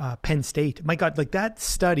of Penn State. My God, like that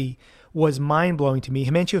study was mind-blowing to me.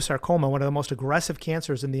 Hemangiosarcoma, one of the most aggressive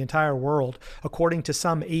cancers in the entire world, according to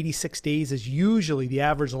some 86 days is usually the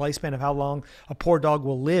average lifespan of how long a poor dog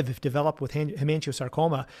will live if developed with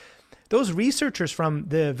hemangiosarcoma. Those researchers from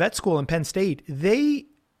the vet school in Penn State, they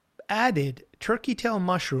added turkey tail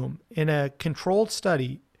mushroom in a controlled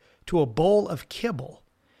study to a bowl of kibble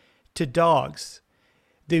to dogs.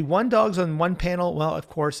 The dogs on one panel, well, of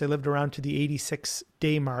course, they lived around to the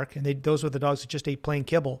 86-day mark, and those were the dogs that just ate plain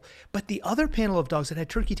kibble. But the other panel of dogs that had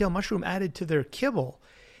turkey tail mushroom added to their kibble,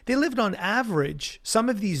 they lived on average, some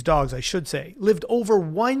of these dogs, I should say, lived over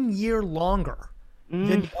 1 year longer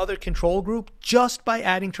than the other control group just by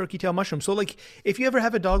adding turkey tail mushroom. So like if you ever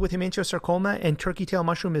have a dog with hemangiosarcoma and turkey tail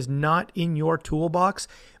mushroom is not in your toolbox,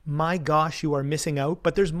 my gosh, you are missing out.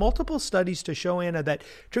 But there's multiple studies to show, Anna, that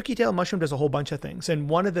turkey tail mushroom does a whole bunch of things. And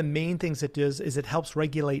one of the main things it does is it helps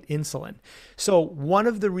regulate insulin. So one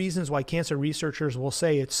of the reasons why cancer researchers will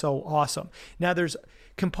say it's so awesome. Now there's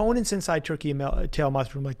components inside turkey tail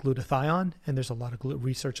mushroom like glutathione, and there's a lot of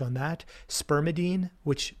research on that. Spermidine,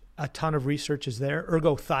 which a ton of research is there.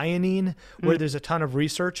 Ergothioneine, where there's a ton of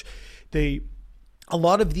research. A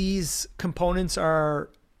lot of these components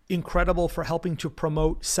are incredible for helping to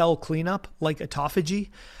promote cell cleanup, like autophagy.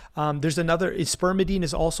 There's another, spermidine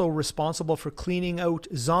is also responsible for cleaning out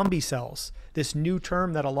zombie cells, this new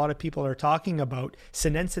term that a lot of people are talking about,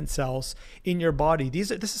 senescent cells in your body.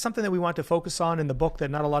 This is something that we want to focus on in the book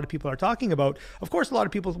that not a lot of people are talking about. Of course, a lot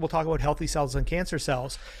of people will talk about healthy cells and cancer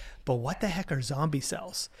cells, but what the heck are zombie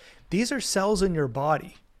cells? These are cells in your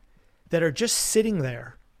body that are just sitting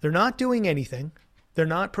there. They're not doing anything. They're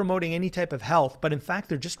not promoting any type of health, but in fact,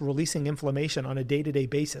 they're just releasing inflammation on a day-to-day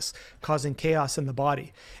basis, causing chaos in the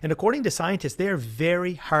body. And according to scientists, they are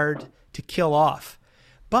very hard to kill off.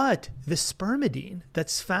 But the spermidine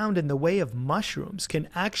that's found in the way of mushrooms can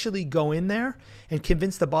actually go in there and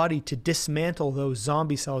convince the body to dismantle those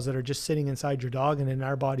zombie cells that are just sitting inside your dog and in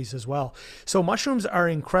our bodies as well. So mushrooms are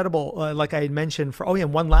incredible, like I had mentioned.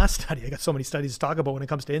 And one last study. I got so many studies to talk about when it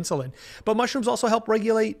comes to insulin. But mushrooms also help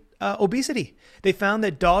regulate obesity. They found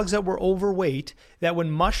that dogs that were overweight, that when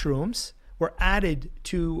mushrooms were added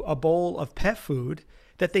to a bowl of pet food,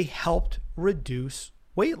 that they helped reduce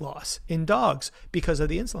weight loss in dogs because of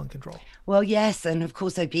the insulin control. Well, yes. And of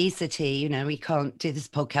course, obesity, we can't do this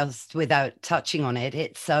podcast without touching on it.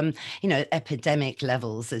 It's, epidemic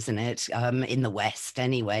levels, isn't it? In the West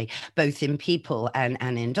anyway, both in people and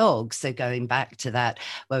in dogs. So going back to that,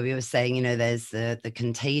 where we were saying, there's the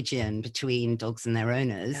contagion between dogs and their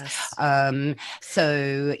owners. Yes.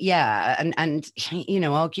 So yeah. And,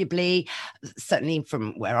 arguably, certainly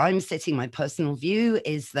from where I'm sitting, my personal view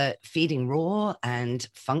is that feeding raw and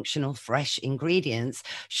functional fresh ingredients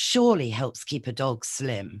surely helps keep a dog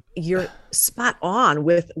slim. You're spot on.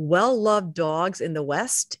 With well-loved dogs in the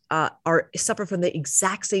West suffer from the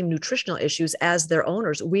exact same nutritional issues as their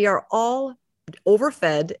owners. We are all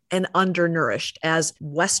overfed and undernourished as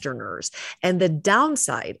Westerners. And the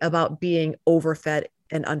downside about being overfed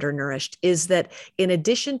and undernourished is that in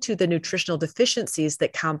addition to the nutritional deficiencies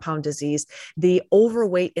that compound disease, the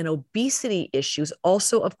overweight and obesity issues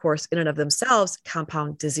also, of course, in and of themselves,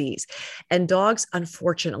 compound disease. And dogs,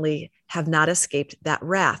 unfortunately, have not escaped that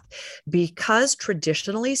wrath because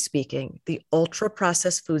traditionally speaking, the ultra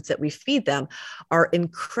processed foods that we feed them are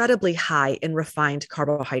incredibly high in refined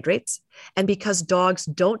carbohydrates. And because dogs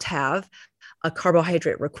don't have a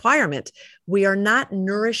carbohydrate requirement, we are not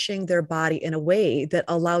nourishing their body in a way that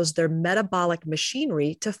allows their metabolic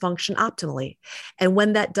machinery to function optimally. And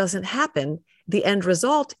when that doesn't happen, the end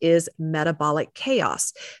result is metabolic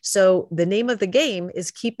chaos. So the name of the game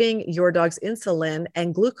is keeping your dog's insulin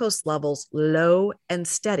and glucose levels low and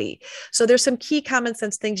steady. So there's some key common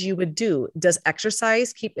sense things you would do. Does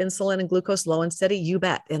exercise keep insulin and glucose low and steady? You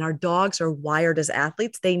bet. And our dogs are wired as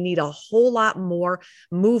athletes. They need a whole lot more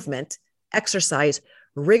movement, exercise,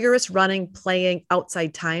 rigorous running, playing,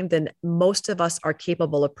 outside time than most of us are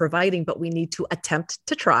capable of providing, but we need to attempt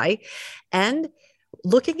to try. And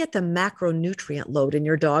looking at the macronutrient load in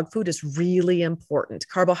your dog food is really important.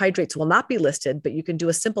 Carbohydrates will not be listed, but you can do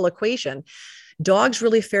a simple equation. Dogs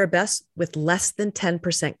really fare best with less than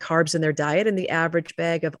 10% carbs in their diet, and the average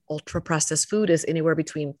bag of ultra processed food is anywhere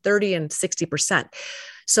between 30 and 60%.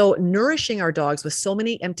 So nourishing our dogs with so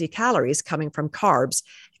many empty calories coming from carbs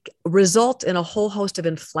result in a whole host of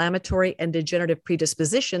inflammatory and degenerative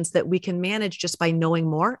predispositions that we can manage just by knowing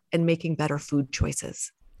more and making better food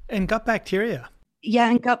choices. And gut bacteria. Yeah,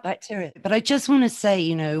 and gut bacteria. But I just want to say,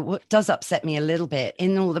 you know, what does upset me a little bit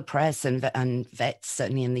in all the press and vets,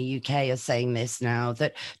 certainly in the UK, are saying this now,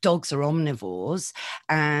 that dogs are omnivores,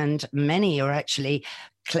 and many are actually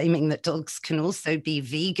claiming that dogs can also be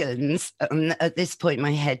vegans. At this point,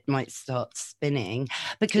 my head might start spinning,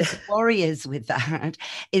 because the worries with that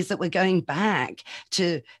is that we're going back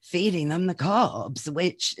to feeding them the carbs,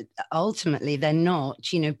 which ultimately they're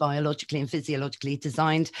not, you know, biologically and physiologically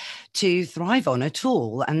designed to thrive on at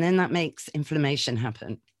all. And then that makes inflammation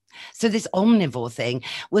happen. So this omnivore thing,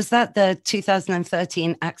 was that the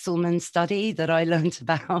 2013 Axelman study that I learned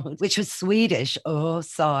about, which was Swedish,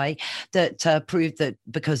 that proved that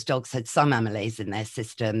because dogs had some amylase in their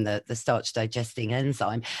system, the starch digesting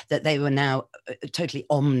enzyme, that they were now totally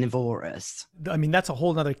omnivorous. I mean, that's a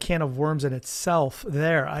whole nother can of worms in itself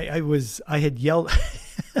there. I had yelled...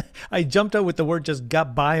 I jumped out with the word just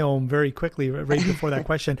gut biome very quickly right before that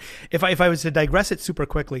question. If I was to digress it super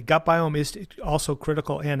quickly, gut biome is also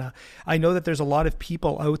critical, Anna. I know that there's a lot of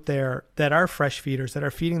people out there that are fresh feeders, that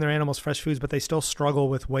are feeding their animals fresh foods, but they still struggle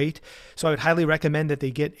with weight. So I would highly recommend that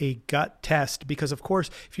they get a gut test, because of course,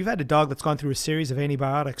 if you've had a dog that's gone through a series of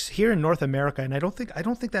antibiotics here in North America, and I don't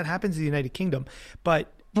think that happens in the United Kingdom,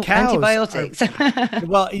 but cows antibiotics.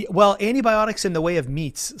 well, antibiotics in the way of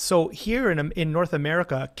meats. So here in North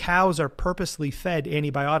America, cows are purposely fed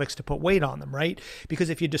antibiotics to put weight on them, right? Because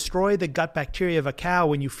if you destroy the gut bacteria of a cow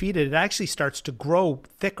when you feed it, it actually starts to grow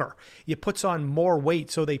thicker. It puts on more weight.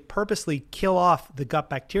 So they purposely kill off the gut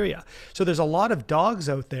bacteria. So there's a lot of dogs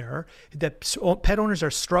out there that pet owners are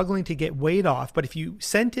struggling to get weight off. But if you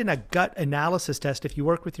sent in a gut analysis test, if you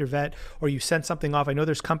work with your vet or you send something off, I know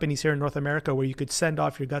there's companies here in North America where you could send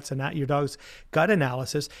off your dog's gut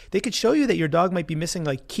analysis, they could show you that your dog might be missing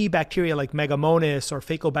like key bacteria like Megamonas or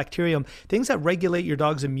Faecobacterium, things that regulate your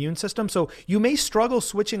dog's immune system. So you may struggle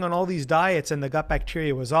switching on all these diets and the gut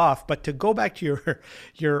bacteria was off. But to go back to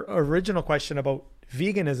your original question about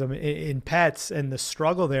veganism in pets and the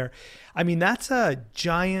struggle there, I mean, that's a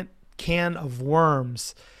giant can of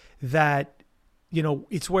worms that, you know,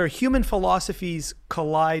 it's where human philosophies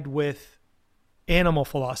collide with animal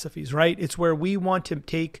philosophies, right? It's where we want to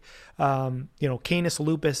take, Canis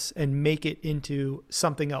lupus and make it into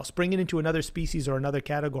something else, bring it into another species or another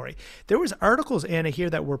category. There was articles, Anna, here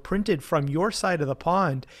that were printed from your side of the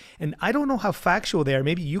pond, and I don't know how factual they are.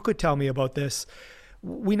 Maybe you could tell me about this.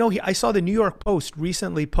 We know I saw the New York Post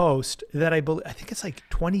recently post that I think it's like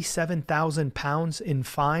 27,000 pounds in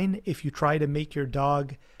fine if you try to make your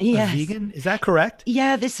dog a vegan. Is that correct?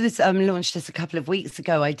 Yeah, this was launched just a couple of weeks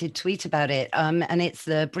ago. I did tweet about it. And it's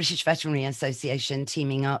the British Veterinary Association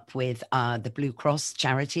teaming up with the Blue Cross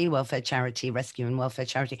charity, welfare charity, rescue and welfare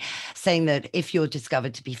charity, saying that if you're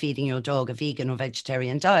discovered to be feeding your dog a vegan or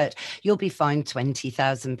vegetarian diet, you'll be fined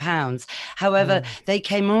 £20,000. However, they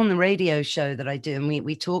came on the radio show that I do, and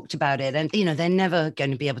we talked about it, and, they're never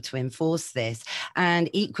going to be able to enforce this. And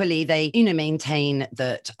equally, they, maintain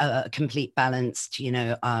that a complete balanced,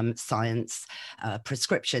 science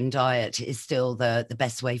prescription diet is still the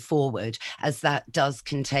best way forward, as that does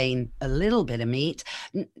contain a little bit of meat,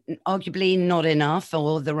 arguably not enough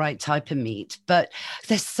or the right type of meat. But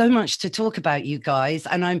there's so much to talk about, you guys,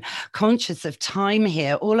 and I'm conscious of time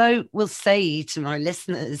here. All I will say to my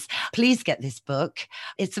listeners, please get this book.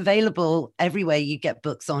 It's available everywhere you get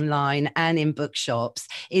books online and in bookshops.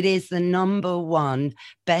 It is the #1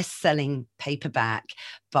 best-selling paperback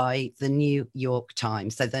by the New York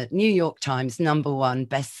Times. So the New York Times #1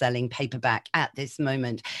 best-selling paperback at this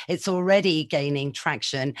moment. It's already gaining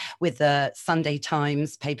traction with the Sunday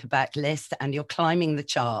Times paperback list, and you're climbing the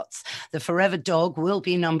charts. The Forever Dog will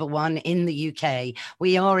be #1 in the UK.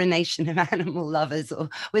 We are a nation of animal lovers, or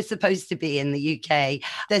we're supposed to be in the UK.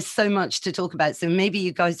 There's so much to talk about. So maybe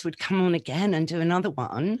you guys would come on again and do another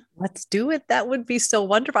one. Let's do it. That would be so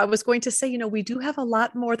wonderful. I was going to say, we do have a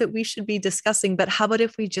lot more that we should be discussing, but how about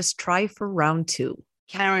if we just try for round 2?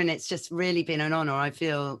 Karen, it's just really been an honor. I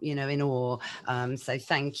feel, in awe. So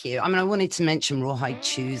thank you. I mean, I wanted to mention rawhide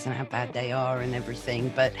chews and how bad they are and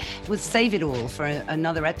everything, but we'll save it all for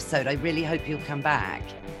another episode. I really hope you'll come back.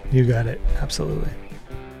 You got it. Absolutely.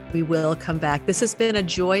 We will come back. This has been a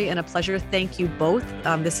joy and a pleasure. Thank you both.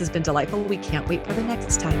 This has been delightful. We can't wait for the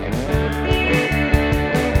next time.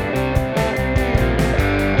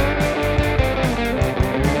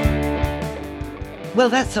 Well,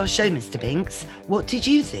 that's our show, Mr. Binks. What did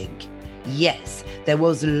you think? Yes, there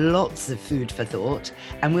was lots of food for thought,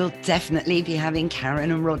 and we'll definitely be having Karen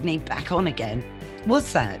and Rodney back on again.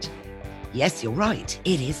 What's that? Yes, you're right.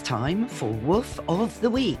 It is time for Woof of the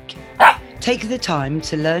Week. Take the time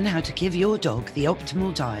to learn how to give your dog the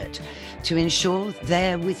optimal diet to ensure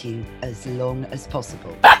they're with you as long as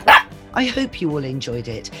possible. I hope you all enjoyed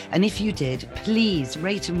it, and if you did, please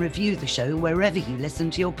rate and review the show wherever you listen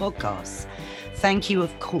to your podcasts. Thank you,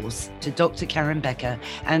 of course, to Dr. Karen Becker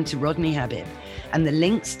and to Rodney Habib. And the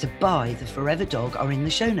links to buy The Forever Dog are in the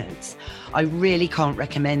show notes. I really can't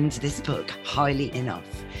recommend this book highly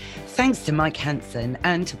enough. Thanks to Mike Hansen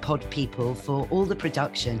and to Pod People for all the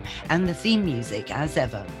production and the theme music as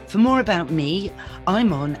ever. For more about me,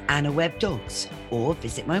 I'm on Anna Webb Dogs, or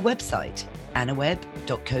visit my website,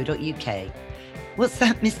 annawebb.co.uk. What's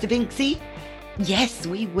that, Mr. Binksy? Yes,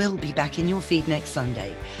 we will be back in your feed next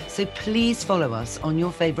Sunday. So please follow us on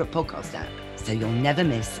your favourite podcast app so you'll never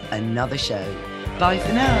miss another show. Bye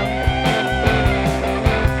for now.